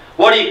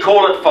 What do you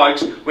call it,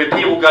 folks, when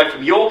people go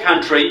from your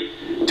country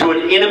to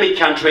an enemy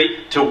country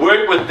to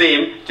work with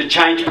them to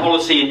change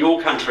policy in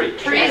your country?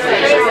 Treason.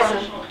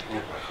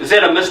 Is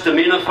that a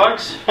misdemeanor,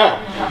 folks? No.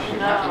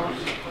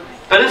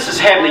 But this is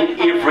happening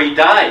every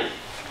day.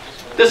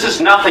 This is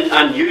nothing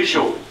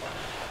unusual.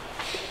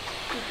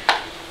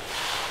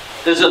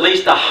 There's at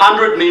least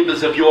 100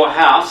 members of your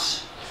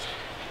House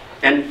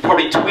and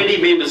probably 20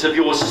 members of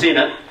your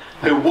Senate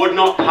who would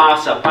not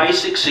pass a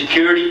basic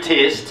security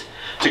test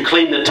to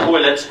clean the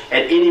toilets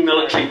at any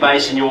military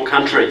base in your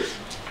country.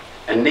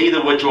 And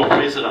neither would your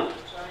president.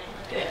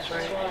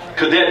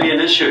 Could that be an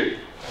issue?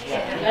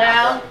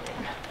 No.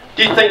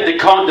 Do you think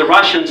the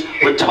Russians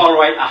would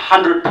tolerate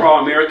 100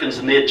 pro-Americans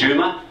in their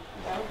Duma?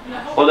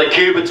 Or the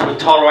Cubans would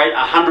tolerate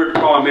 100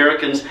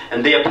 pro-Americans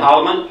in their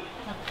parliament?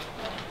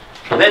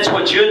 But that's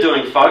what you're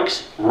doing,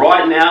 folks,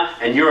 right now,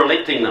 and you're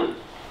electing them.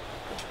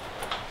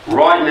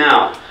 Right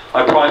now.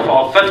 I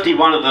profile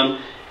 51 of them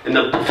in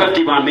the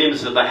 51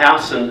 members of the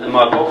House in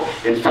my book,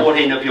 and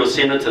 14 of your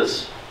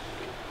senators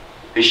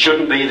who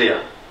shouldn't be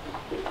there.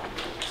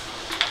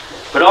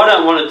 But I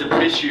don't want to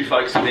depress you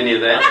folks with any of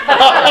that.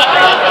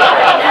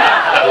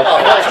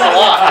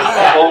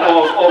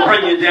 or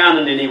bring you down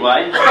in any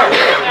way.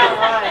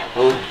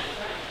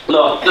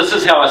 Look, this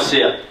is how I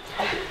see it.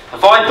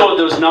 If I thought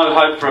there was no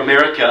hope for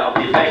America,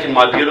 I'd be back in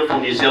my beautiful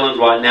New Zealand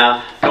right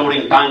now,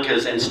 building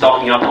bunkers and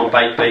stocking up on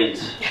baked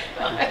beans.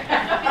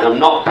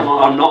 And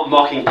I'm not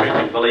mocking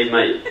prepping, believe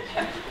me.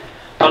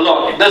 But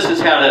look, this is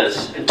how it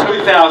is. In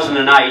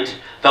 2008,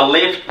 the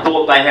left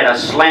thought they had a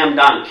slam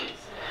dunk.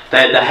 They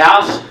had the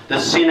House, the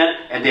Senate,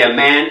 and their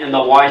man in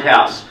the White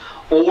House.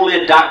 All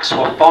their ducks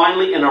were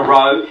finally in a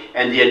row,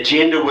 and the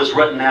agenda was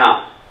written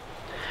out.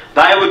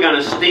 They were going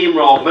to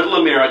steamroll Middle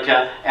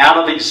America out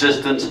of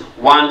existence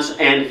once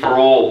and for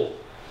all.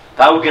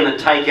 They were going to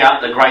take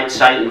out the great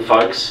Satan,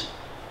 folks.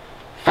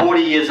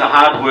 40 years of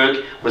hard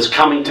work was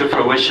coming to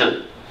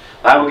fruition.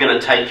 They were going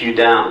to take you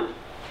down.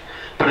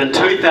 But in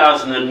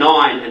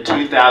 2009 and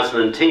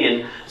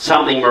 2010,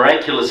 something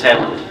miraculous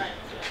happened.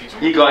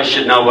 You guys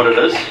should know what it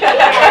is.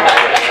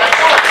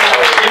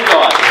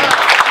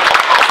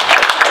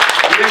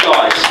 You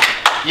guys,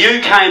 you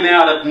came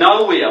out of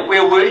nowhere.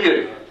 Where were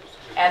you?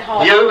 At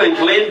home. You and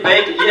Glenn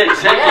Beck, yeah,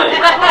 exactly.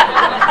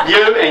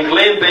 You and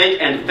Glenn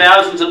Beck and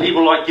thousands of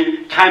people like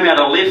you came out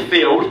of left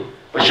field,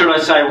 or should I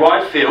say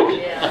right field,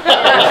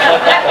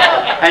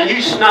 and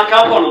you snuck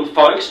up on them,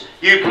 folks.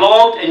 You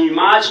blogged and you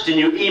marched and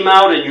you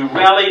emailed and you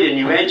rallied and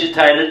you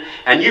agitated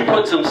and you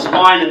put some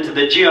spine into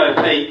the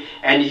GOP,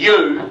 and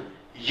you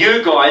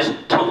guys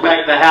took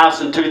back the House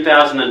in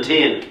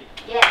 2010.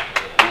 Yeah.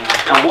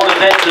 And what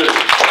did that do?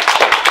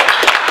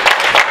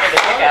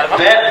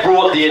 That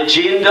brought the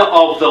agenda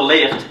of the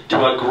left to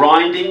a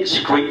grinding,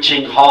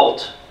 screeching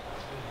halt.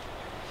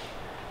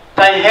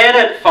 They had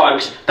it,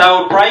 folks. They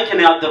were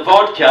breaking out the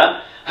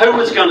vodka. Who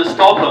was going to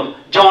stop them?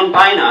 John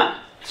Boehner.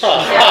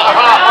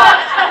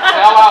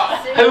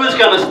 Who was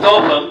going to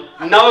stop them?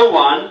 No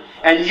one.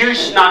 And you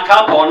snuck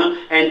up on them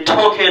and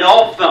took it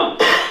off them.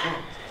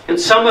 And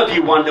some of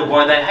you wonder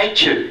why they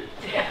hate you.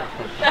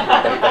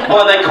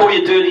 Why they call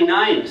you dirty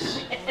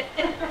names.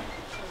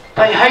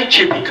 They hate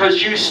you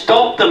because you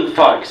stopped them,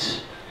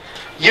 folks.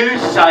 You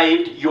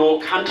saved your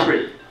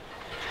country.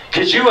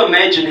 Because you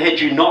imagine,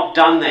 had you not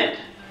done that,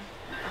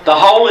 the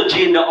whole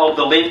agenda of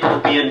the left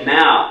would be in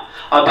now.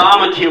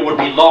 Obamacare would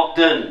be locked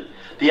in.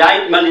 The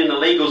 8 million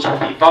illegals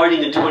would be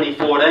voting in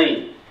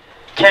 2014.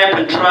 Cap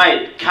and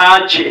trade,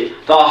 card check,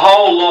 the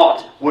whole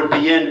lot would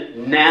be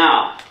in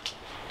now.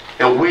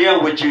 And where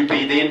would you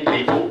be then,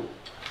 people?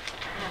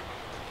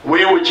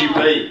 Where would you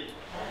be?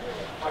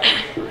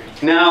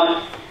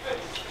 Now,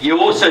 you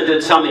also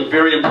did something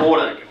very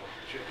important,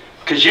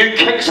 because you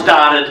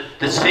kick-started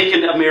the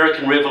second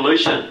American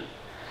Revolution.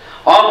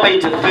 I've been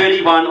to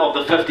 31 of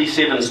the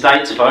 57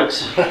 states,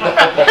 folks.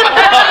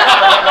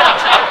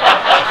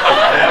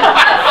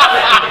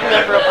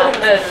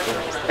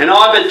 And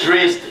I've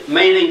addressed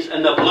meetings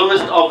in the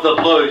bluest of the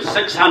blue,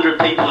 600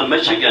 people in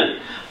Michigan,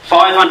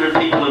 500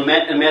 people in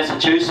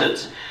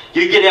Massachusetts.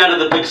 You get out of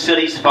the big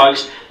cities,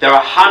 folks, there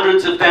are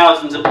hundreds of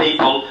thousands of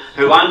people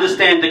who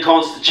understand the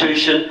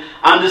Constitution,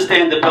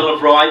 understand the Bill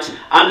of Rights,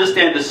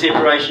 understand the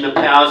separation of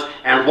powers,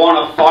 and want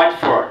to fight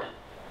for it.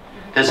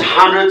 There's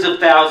hundreds of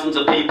thousands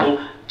of people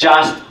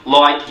just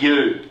like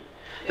you.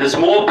 There's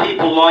more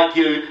people like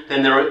you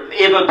than there have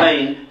ever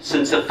been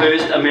since the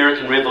first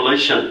American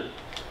Revolution.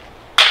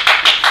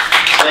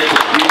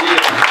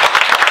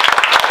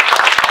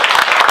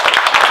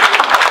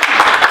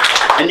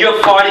 And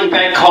you're fighting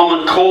back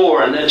Common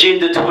Core and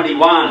Agenda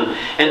 21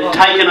 and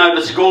taking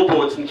over school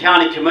boards and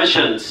county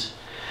commissions.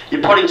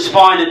 You're putting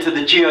spine into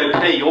the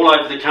GOP all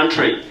over the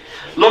country.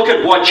 Look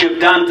at what you've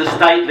done to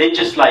state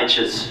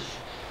legislatures.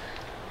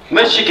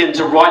 Michigan's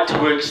a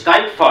right-to-work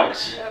state,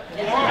 folks.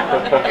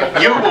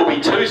 You will be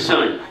too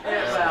soon.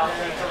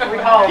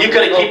 You've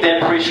got to keep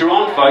that pressure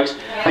on, folks.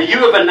 But you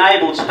have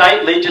enabled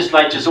state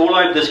legislatures all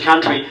over this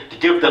country to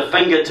give the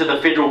finger to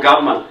the federal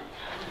government.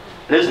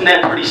 And isn't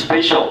that pretty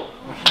special?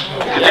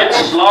 Because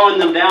that's slowing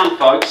them down,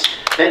 folks.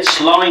 That's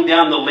slowing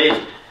down the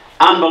left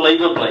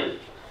unbelievably.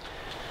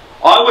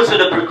 I went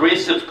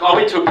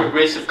to a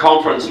progressive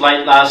conference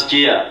late last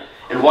year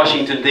in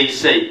Washington,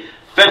 D.C.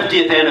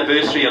 50th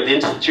anniversary of the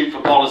Institute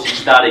for Policy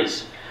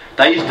Studies.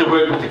 They used to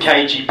work with the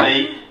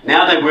KGB,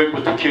 now they work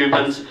with the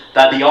Cubans.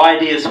 They're the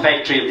ideas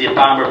factory of the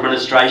Obama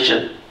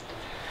administration.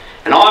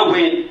 And I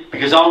went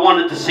because I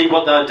wanted to see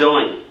what they were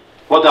doing,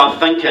 what they were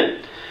thinking.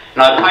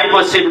 And I paid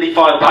my $75,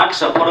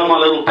 I put on my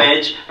little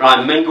badge, and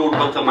I mingled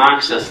with the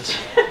Marxists.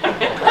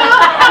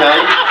 Okay?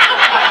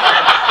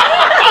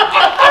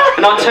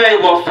 And I'll tell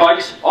you what,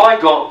 folks, I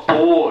got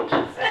bored.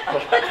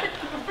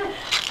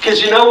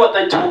 Because you know what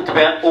they talked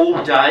about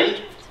all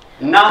day?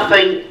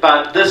 Nothing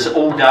but this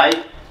all day.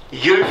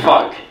 You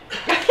folk.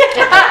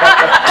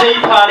 Tea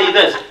party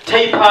this,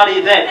 tea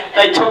party that.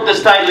 They took the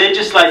state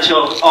legislature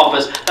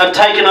office. They've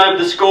taken over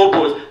the school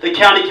boards, the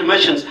county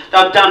commissions.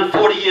 They've done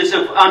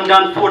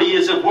undone 40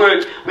 years of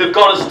work. We've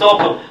got to stop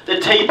them. The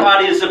tea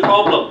party is the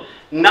problem.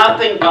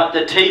 Nothing but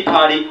the tea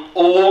party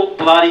all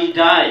bloody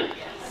day.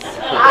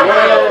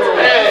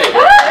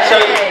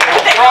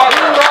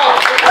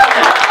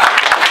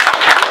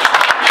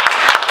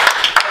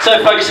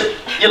 So folks,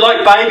 you're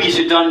like babies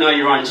who don't know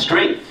your own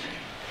strength.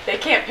 They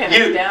can't pin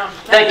us down.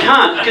 They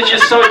can't, because you're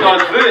so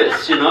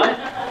diverse, you know.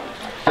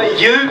 But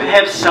you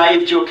have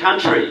saved your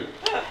country.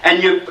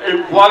 And you've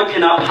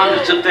woken up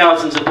hundreds of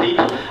thousands of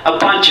people. A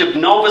bunch of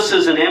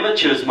novices and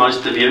amateurs,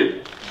 most of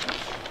you,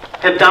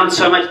 have done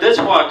so much. That's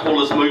why I call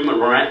this movement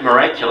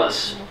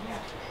miraculous.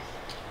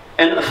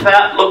 And look,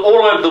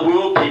 all over the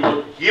world,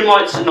 people, you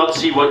might not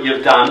see what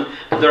you've done,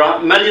 but there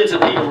are millions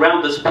of people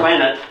around this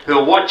planet who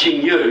are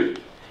watching you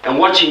and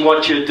watching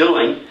what you're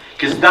doing,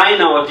 because they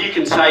know if you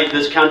can save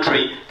this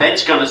country,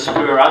 that's going to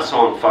spur us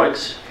on,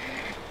 folks.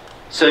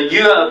 So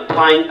you are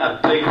playing a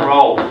big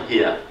role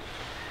here.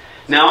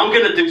 Now I'm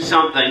going to do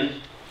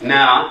something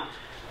now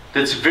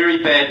that's very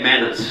bad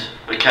manners,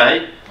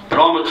 okay? But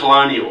I'm a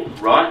colonial,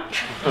 right?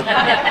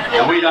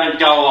 And we don't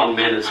go on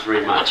manners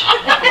very much,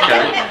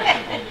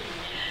 okay?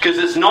 Because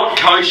it's not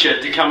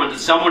kosher to come into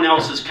someone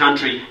else's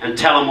country and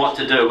tell them what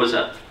to do, is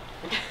it?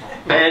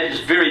 Bad, it's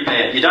very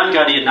bad. You don't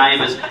go to your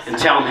neighbours and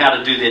tell them how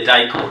to do their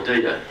decor, do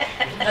you?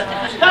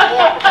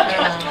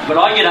 But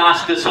I get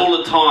asked this all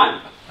the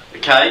time,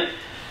 okay?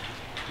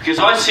 Because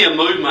I see a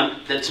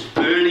movement that's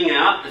burning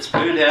out, it's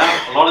burned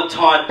out, a lot of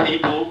tired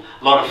people,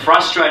 a lot of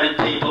frustrated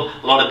people,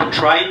 a lot of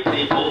betrayed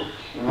people.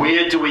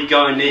 Where do we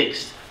go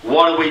next?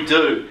 What do we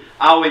do?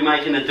 Are we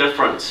making a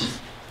difference?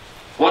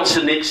 What's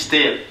the next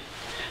step?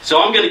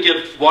 So I'm going to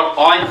give what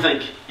I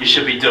think you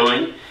should be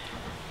doing,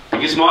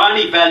 because my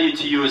only value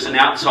to you is an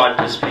outside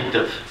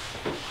perspective.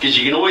 Because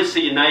you can always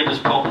see your neighbour's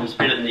problems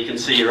better than you can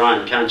see your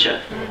own, can't you?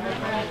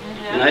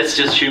 And that's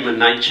just human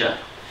nature.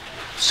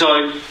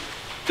 So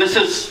this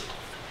is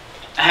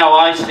how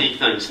I see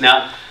things.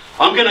 Now,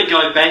 I'm going to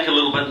go back a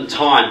little bit in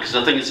time because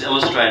I think it's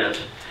illustrative.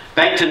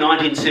 Back to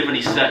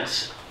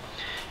 1976.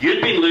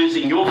 You'd been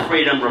losing your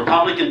freedom,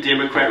 Republican,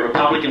 Democrat,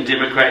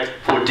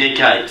 for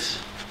decades.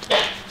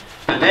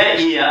 But that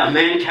year, a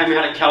man came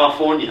out of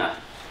California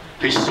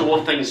who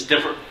saw things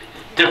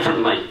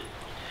differently.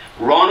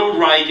 Ronald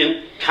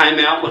Reagan came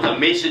out with a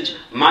message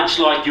much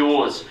like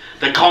yours.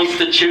 The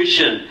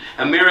Constitution,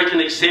 American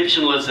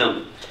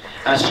exceptionalism,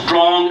 a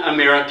strong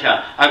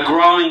America, a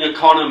growing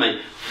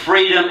economy,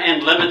 freedom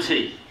and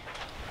liberty.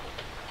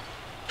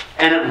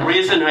 And it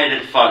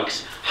resonated,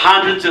 folks.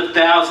 Hundreds of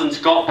thousands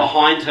got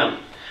behind him.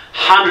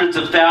 Hundreds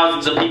of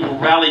thousands of people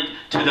rallied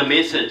to the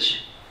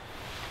message.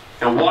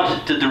 And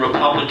what did the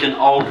Republican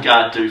old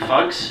guard do,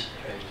 folks?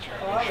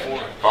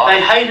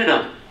 They hated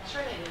him.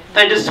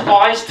 They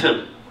despised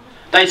him.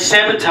 They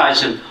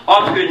sabotaged him.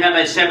 I've heard how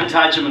they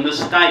sabotage him in this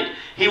state.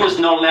 He was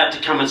not allowed to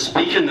come and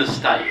speak in this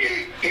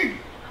state.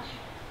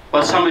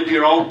 Well, some of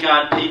your old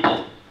guard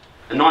people,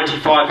 a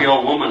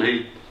 95-year-old woman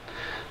who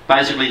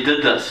basically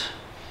did this.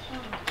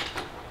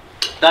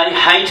 They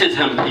hated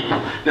him,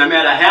 people. No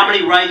matter how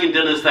many Reagan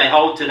dinners they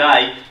hold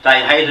today,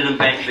 they hated him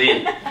back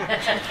then.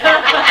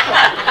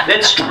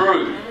 That's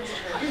true.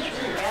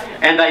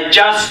 And they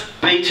just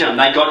beat him.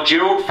 They got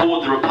Gerald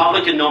Ford the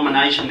Republican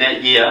nomination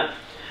that year.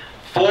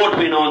 Ford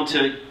went on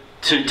to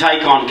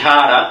take on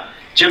Carter.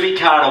 Jimmy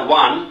Carter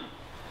won.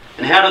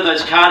 And how did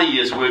those Carter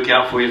years work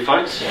out for you,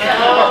 folks?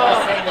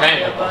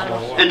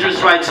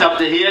 Interest rates up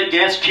to here,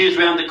 gas queues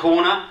round the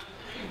corner,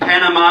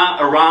 Panama,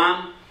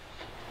 Iran.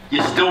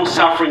 You're still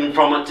suffering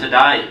from it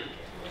today.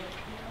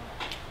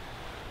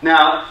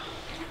 Now,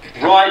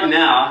 right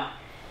now,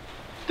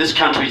 this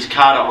country's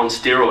Carter on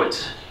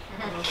steroids.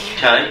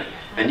 Okay?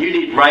 And you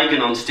need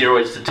Reagan on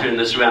steroids to turn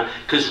this around.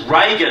 Because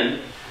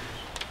Reagan,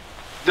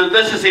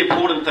 this is the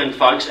important thing,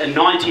 folks. In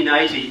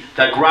 1980,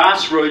 the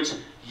grassroots,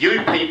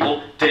 you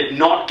people did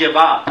not give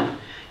up.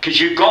 Because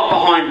you got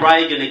behind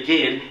Reagan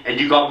again, and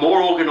you got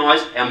more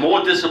organised and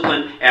more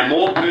disciplined and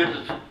more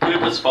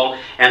purposeful,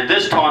 and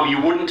this time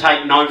you wouldn't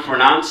take no for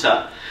an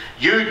answer.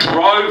 You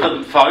drove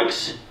them,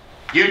 folks.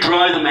 You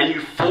drove them, and you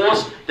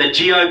forced the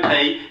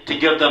GOP to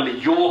give them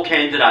your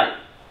candidate.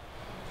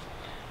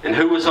 And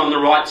who was on the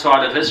right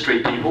side of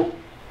history, people?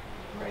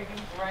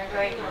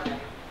 Reagan.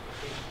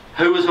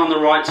 Who was on the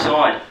right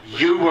side?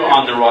 You were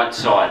on the right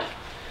side.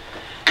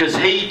 Because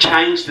he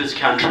changed this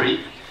country.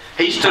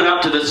 He stood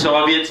up to the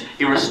Soviets,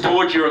 he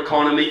restored your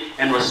economy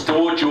and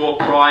restored your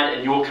pride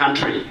in your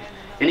country.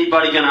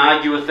 Anybody going to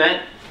argue with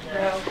that?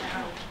 No.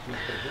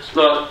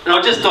 Look, and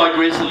I'll just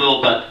digress a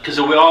little bit, because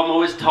I'm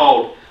always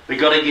told we've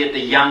got to get the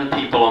young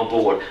people on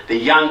board, the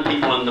young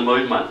people in the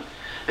movement.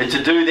 And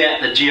to do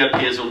that, the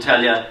GOPers will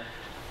tell you,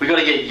 we've got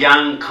to get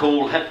young,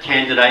 cool, hip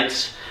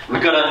candidates.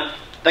 They've got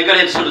to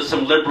have sort of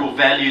some liberal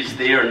values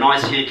there and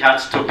nice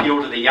haircuts to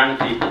appeal to the young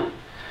people.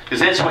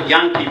 Because that's what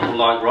young people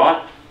like,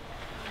 right?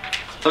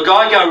 Look,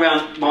 I go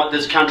around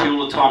this country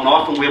all the time and I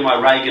often wear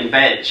my Reagan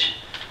badge.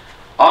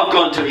 I've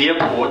gone to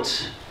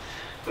airports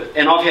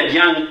and I've had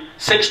young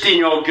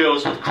 16-year-old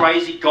girls with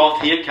crazy goth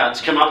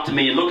haircuts come up to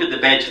me and look at the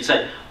badge and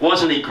say,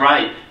 wasn't he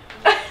great?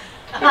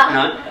 You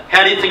know,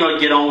 how do you think I'd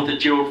get on with the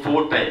Gerald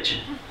Ford badge?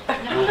 You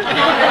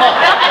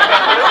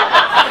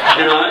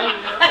know?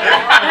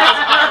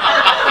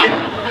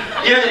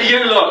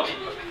 You look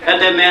at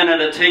that man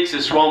out of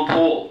Texas, Ron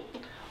Paul.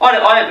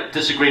 I have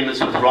disagreements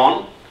with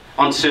Ron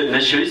on certain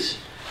issues.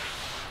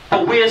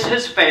 But where's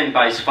his fan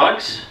base,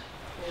 folks?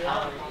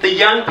 The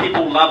young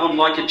people love him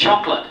like a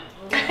chocolate.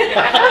 You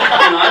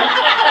know?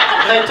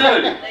 They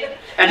do.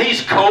 And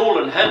he's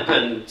cool and hip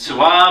and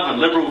suave and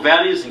liberal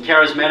values and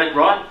charismatic,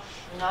 right?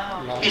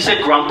 No. He's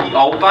a grumpy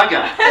old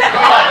bugger.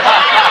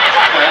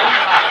 Okay?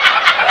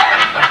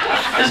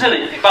 Isn't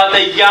he? But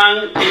the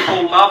young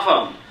people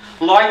love him.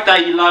 Like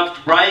they loved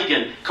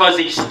Reagan, because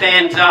he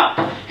stands up,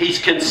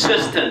 he's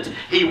consistent,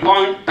 he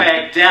won't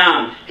back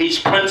down, he's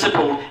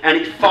principled, and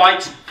he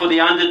fights for the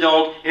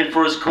underdog and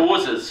for his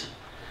causes.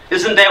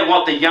 Isn't that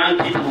what the young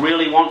people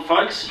really want,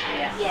 folks?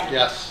 Yes.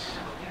 Yes.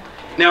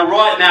 Now,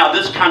 right now,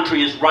 this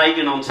country is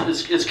Carter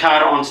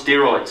on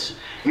steroids.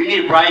 You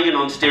need Reagan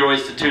on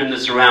steroids to turn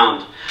this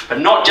around. But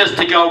not just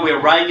to go where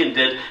Reagan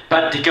did,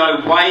 but to go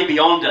way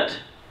beyond it.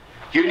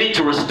 You need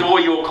to restore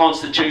your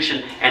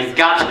constitution and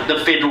gut the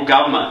federal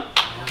government.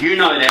 You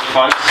know that,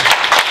 folks.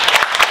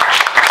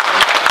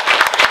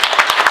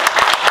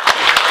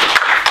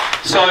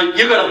 So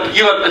you've got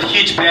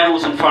huge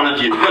battles in front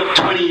of you. You've got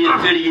 20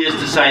 years, 30 years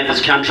to save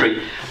this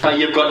country. But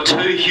you've got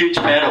two huge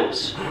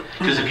battles.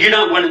 Because if you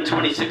don't win in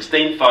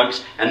 2016,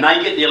 folks, and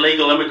they get the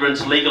illegal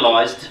immigrants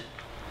legalised,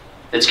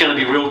 it's going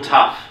to be real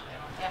tough.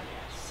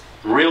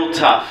 Real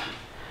tough.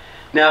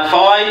 Now,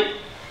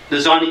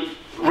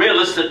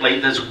 realistically,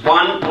 there's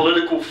one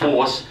political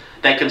force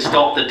that can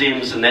stop the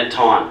Dems in that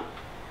time.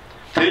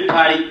 Third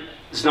party,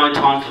 there's no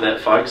time for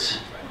that, folks.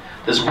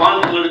 There's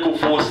one political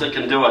force that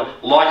can do it,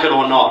 like it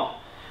or not.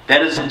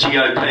 That is the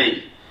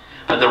GOP.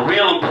 But the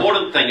real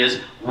important thing is,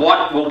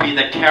 what will be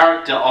the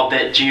character of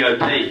that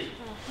GOP?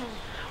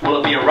 Will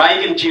it be a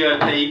Reagan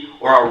GOP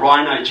or a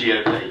Rhino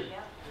GOP?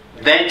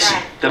 That's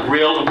the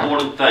real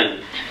important thing.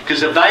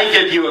 Because if they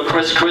give you a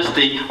Chris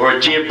Christie or a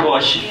Jeb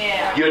Bush,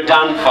 you're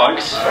done,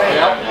 folks.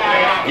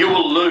 You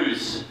will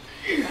lose.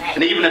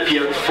 And even if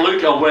you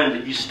fluke a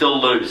win, you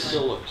still lose.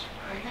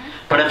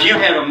 But if you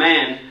have a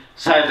man,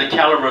 say of the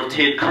caliber of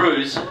Ted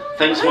Cruz,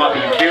 things might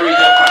be very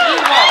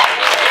different.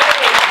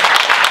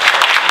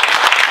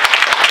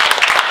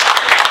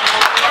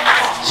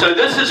 So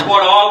this is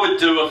what I would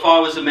do if I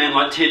was a man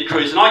like Ted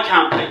Cruz. And I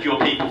can't pick your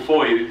people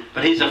for you,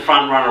 but he's a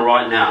front runner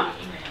right now.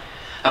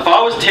 If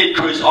I was Ted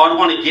Cruz, I'd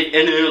want to get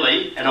in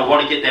early, and I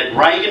want to get that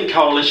Reagan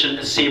coalition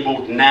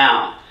assembled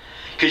now.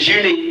 Because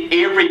you need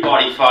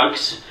everybody,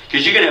 folks.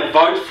 Because you're going to have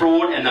vote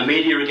fraud and the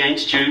media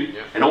against you,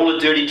 and all the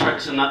dirty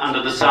tricks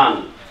under the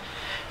sun.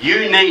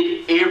 You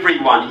need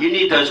everyone. You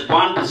need those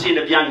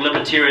 1% of young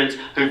libertarians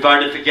who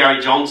voted for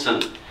Gary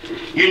Johnson.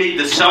 You need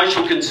the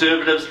social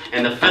conservatives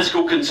and the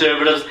fiscal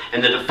conservatives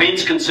and the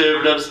defence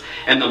conservatives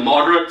and the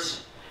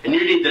moderates. And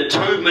you need the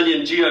 2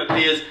 million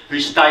GOPers who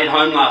stayed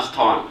home last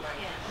time.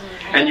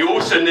 And you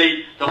also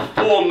need the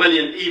 4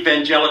 million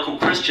evangelical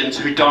Christians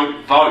who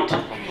don't vote.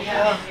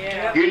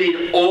 You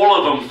need all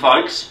of them,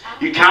 folks.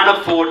 You can't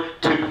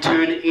afford to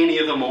turn any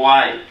of them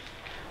away.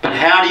 But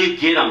how do you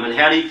get them? And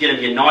how do you get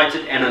them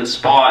united and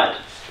inspired?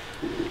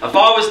 If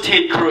I was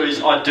Ted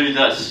Cruz, I'd do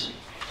this.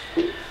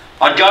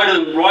 I'd go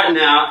to them right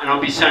now and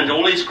I'd be saying to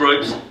all these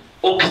groups,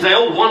 because they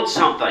all want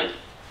something.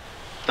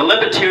 The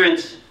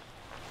libertarians,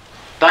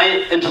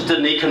 they're interested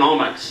in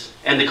economics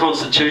and the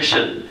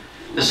Constitution.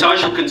 The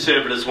social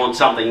conservatives want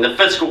something. The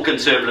fiscal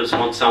conservatives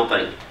want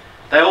something.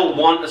 They all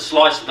want a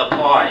slice of the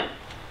pie.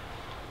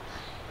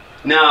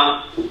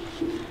 Now,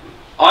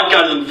 I'd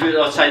go to them first,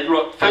 I'd say,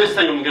 look, first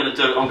thing I'm going to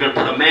do, I'm going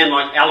to put a man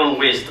like Alan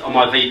West on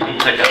my VP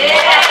ticket.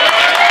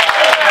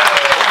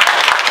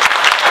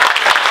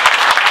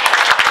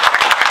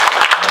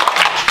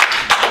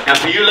 Now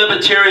for you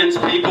libertarians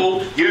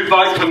people, you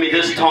vote for me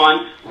this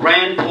time.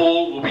 Rand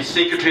Paul will be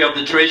Secretary of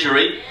the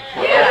Treasury,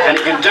 and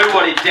he can do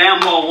what he damn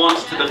well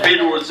wants to the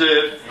Federal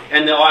Reserve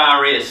and the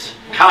IRS.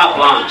 Carte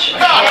blanche.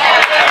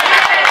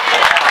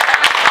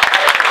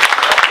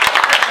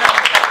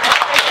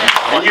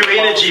 And you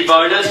energy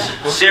voters,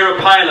 Sarah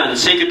Palin,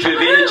 Secretary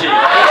of Energy.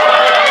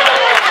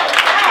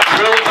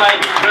 Drill,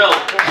 baby, drill.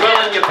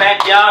 Drill in your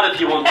backyard if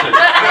you want to.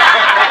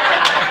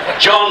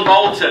 John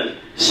Bolton,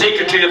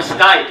 Secretary of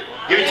State.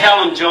 You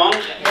tell him, John.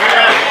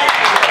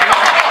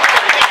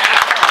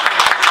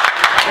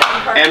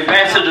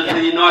 Ambassador to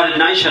the United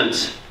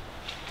Nations.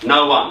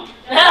 No one.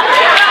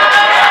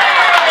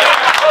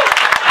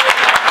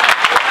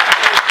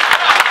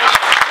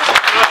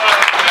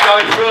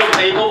 Going through it,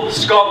 people.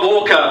 Scott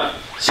Walker,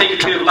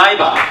 Secretary of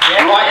Labour.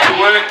 Right to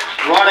work,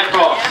 right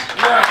across.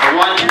 A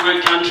right to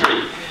work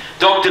country.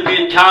 Dr.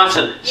 Ben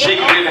Carson,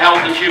 Secretary of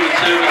Health and Human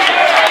Services.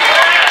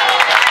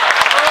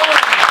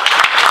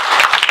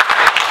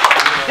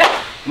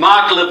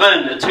 Mark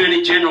Levin,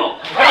 Attorney General.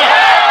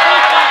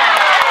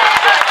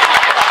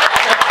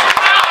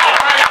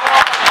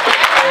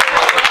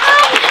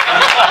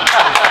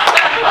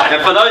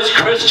 And for those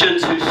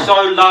Christians who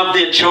so love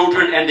their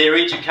children and their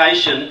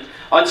education,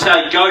 I'd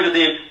say go to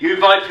them. You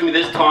vote for me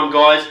this time,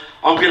 guys.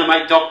 I'm going to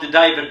make Dr.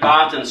 David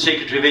Barton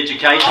Secretary of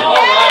Education.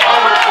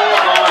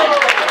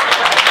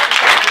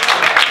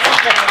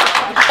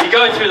 You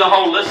go through the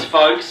whole list,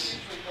 folks.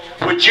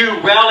 Would you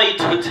rally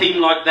to a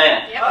team like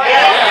that?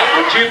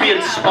 Would you be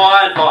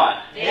inspired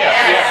by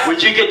it?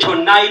 Would you get your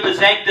neighbours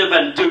active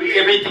and do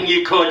everything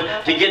you could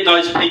to get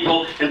those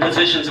people in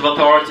positions of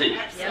authority?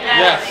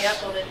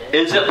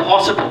 Is it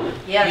possible?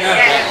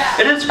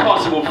 It is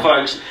possible,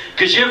 folks,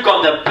 because you've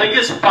got the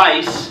biggest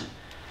base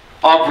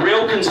of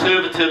real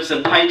conservatives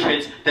and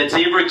patriots that's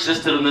ever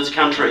existed in this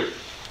country.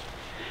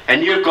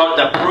 And you've got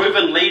the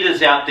proven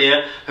leaders out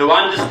there who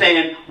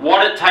understand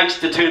what it takes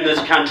to turn this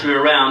country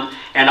around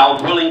and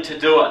are willing to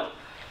do it.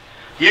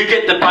 You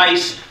get the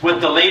base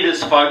with the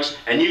leaders, folks,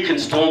 and you can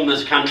storm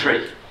this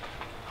country.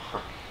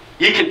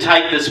 You can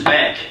take this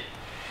back.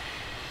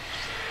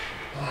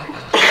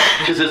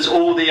 Because it's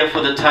all there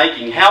for the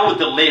taking. How would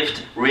the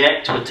left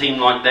react to a team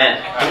like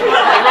that?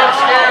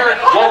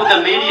 What would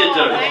the media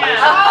do?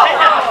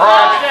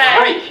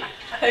 Freak.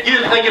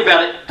 You think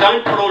about it,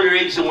 don't put all your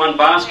eggs in one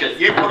basket.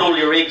 You put all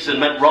your eggs in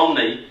Mitt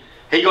Romney.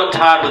 He got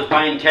tarred with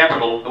Bain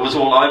Capital. It was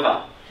all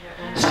over.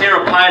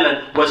 Sarah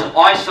Palin was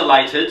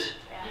isolated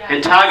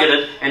and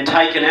targeted and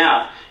taken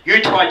out.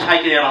 You try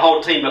taking out a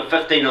whole team of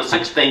 15 or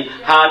 16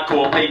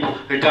 hardcore people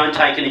who don't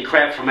take any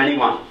crap from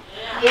anyone.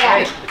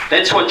 Yeah.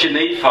 That's what you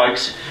need,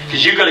 folks,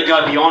 because you've got to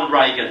go beyond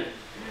Reagan.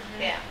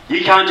 Yeah.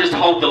 You can't just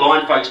hold the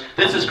line, folks.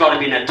 This has got to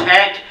be an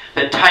attack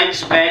that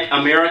takes back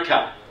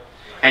America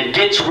and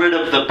gets rid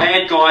of the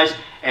bad guys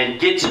and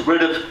gets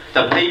rid of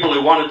the people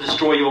who want to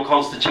destroy your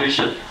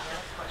Constitution.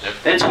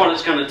 That's what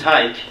it's going to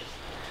take.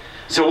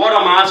 So what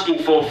I'm asking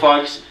for,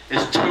 folks,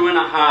 is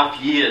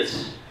 2.5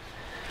 years.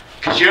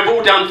 Because you've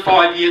all done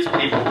 5 years,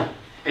 people,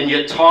 and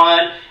you're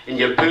tired and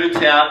you're burnt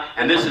out,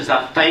 and this is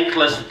a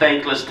thankless,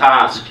 thankless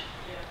task.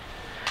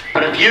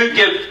 But if you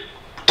give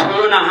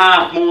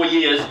 2.5 more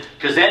years,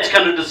 because that's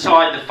going to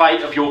decide the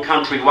fate of your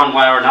country one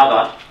way or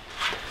another,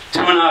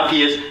 2.5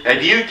 years,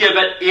 if you give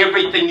it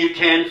everything you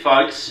can,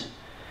 folks,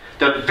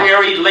 the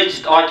very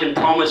least I can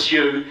promise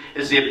you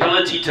is the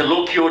ability to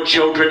look your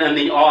children in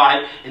the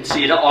eye and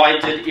say that I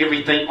did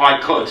everything I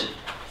could.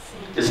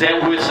 Is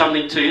that worth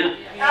something to you?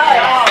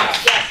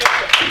 Yes.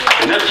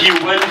 And if you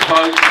win,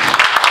 folks,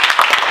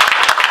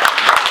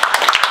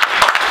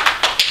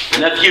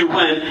 and if you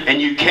win,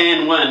 and you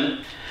can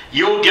win,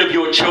 you'll give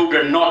your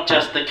children not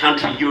just the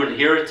country you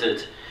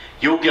inherited,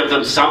 you'll give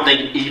them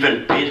something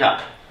even better.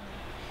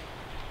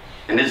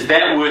 And is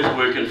that worth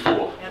working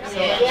for?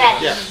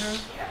 Yes.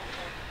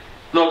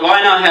 Look,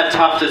 I know how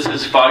tough this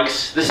is,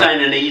 folks. This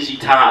ain't an easy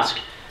task.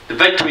 The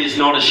victory is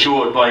not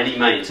assured by any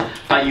means,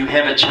 but you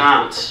have a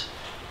chance.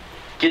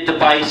 Get the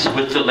base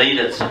with the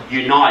leaders.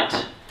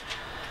 Unite.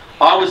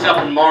 I was up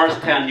in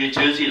Morristown, New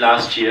Jersey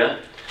last year.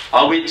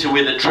 I went to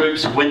where the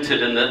troops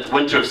wintered in the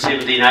winter of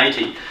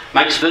 1780.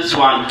 Makes this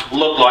one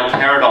look like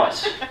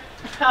paradise.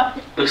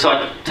 Looks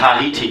like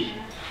Tahiti.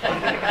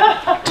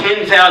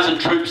 10,000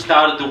 troops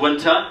started the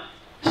winter.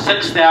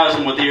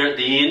 6,000 were there at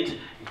the end.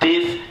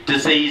 Death,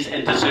 disease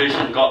and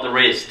desertion got the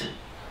rest.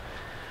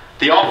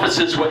 The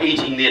officers were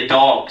eating their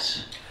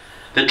dogs.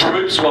 The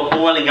troops were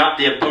boiling up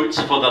their boots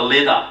for the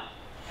leather.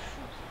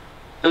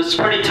 It was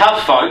pretty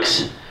tough,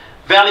 folks.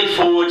 Valley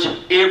Forge,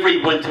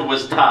 every winter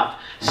was tough.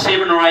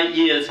 7 or 8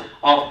 years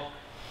of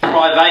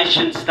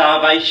privation,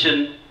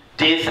 starvation,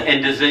 death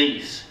and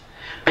disease.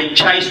 Being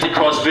chased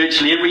across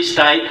virtually every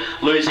state,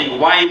 losing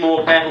way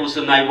more battles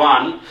than they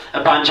won.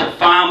 A bunch of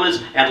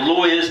farmers and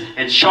lawyers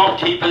and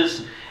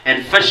shopkeepers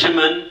and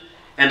fishermen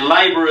and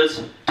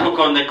labourers took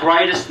on the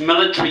greatest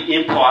military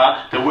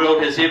empire the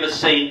world has ever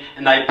seen,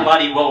 and they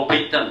bloody well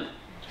beat them.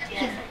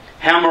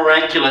 How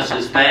miraculous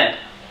is that?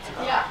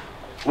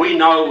 We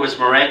know it was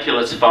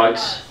miraculous,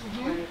 folks.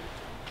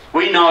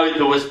 We know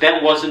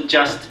that wasn't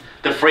just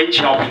the French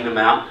helping them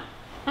out.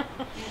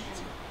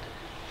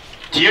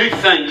 Do you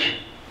think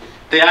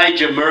the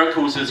age of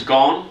miracles is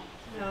gone?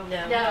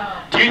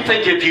 No. Do you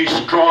think if you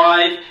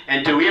strive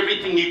and do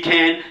everything you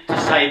can to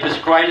save this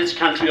greatest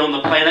country on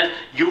the planet,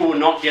 you will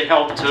not get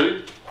help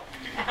too?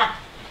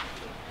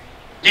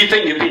 Do you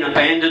think you've been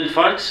abandoned,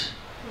 folks?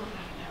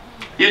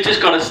 You've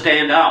just got to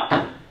stand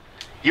up.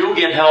 You'll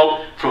get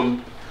help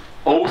from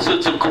all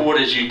sorts of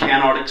quarters you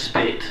cannot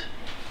expect.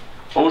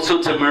 All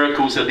sorts of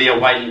miracles are there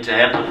waiting to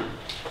happen.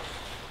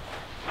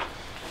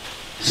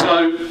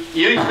 So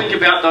you think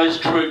about those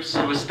troops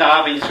who were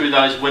starving through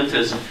those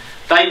winters.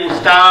 They were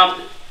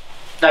starved,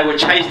 they were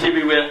chased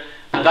everywhere,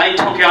 but they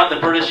took out the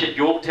British at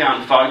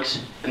Yorktown, folks,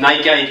 and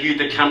they gave you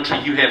the country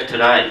you have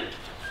today.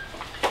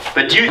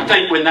 But do you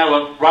think when they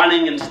were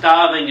running and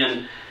starving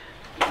and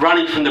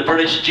running from the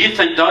British, do you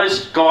think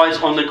those guys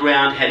on the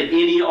ground had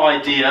any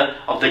idea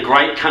of the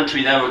great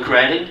country they were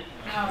creating?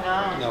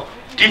 No.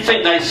 Do you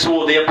think they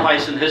saw their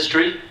place in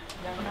history?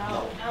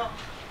 No.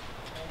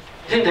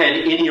 Do you think they had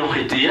any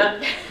idea?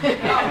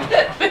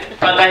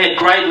 But they had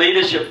great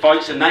leadership,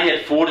 folks, and they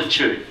had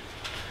fortitude.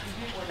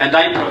 And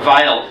they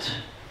prevailed.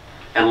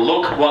 And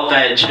look what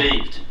they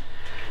achieved.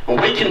 And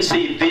we can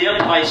see their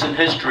place in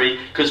history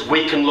because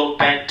we can look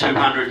back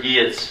 200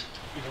 years.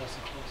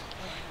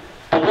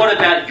 But what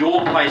about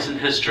your place in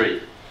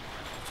history?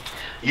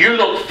 You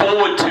look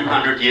forward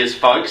 200 years,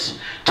 folks.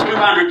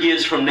 200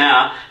 years from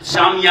now,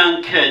 some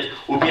young kid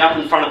will be up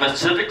in front of a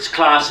civics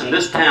class in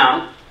this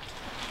town,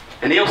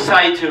 and he'll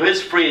say to his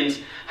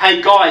friends,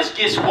 "Hey guys,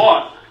 guess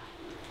what?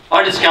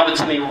 I discovered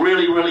something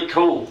really, really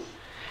cool.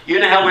 You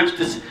know how we've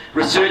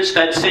researched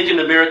that second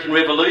American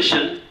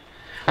Revolution,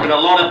 when a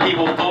lot of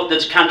people thought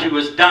this country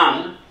was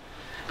done,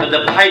 but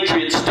the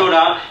patriots stood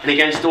up, and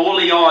against all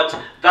the odds,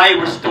 they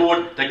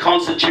restored the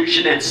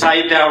Constitution and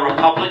saved our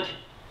republic?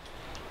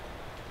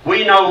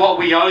 We know what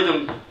we owe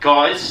them,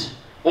 guys.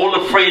 All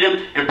the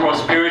freedom and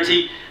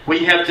prosperity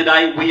we have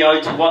today, we owe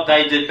to what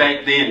they did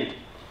back then."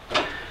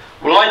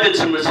 Well, I did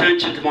some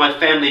research into my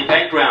family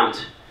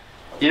background.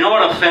 You know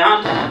what I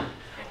found?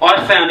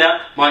 I found out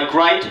my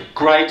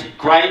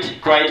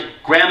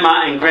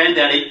great-great-great-great-grandma and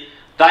granddaddy,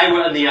 they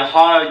were in the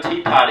Ohio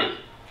Tea Party.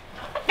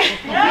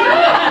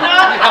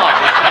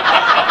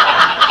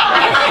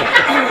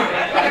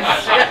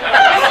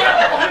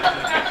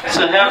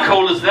 So how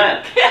cool is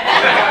that?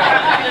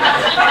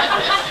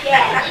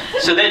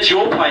 So that's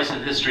your place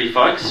in history,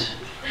 folks.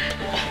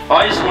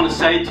 I just want to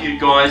say to you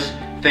guys,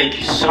 thank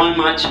you so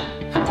much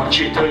for what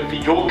you're doing for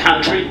your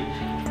country,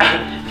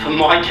 for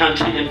my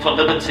country, and for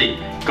liberty.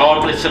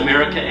 God bless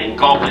America, and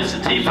God bless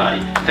the Tea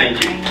Party.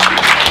 Thank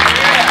you.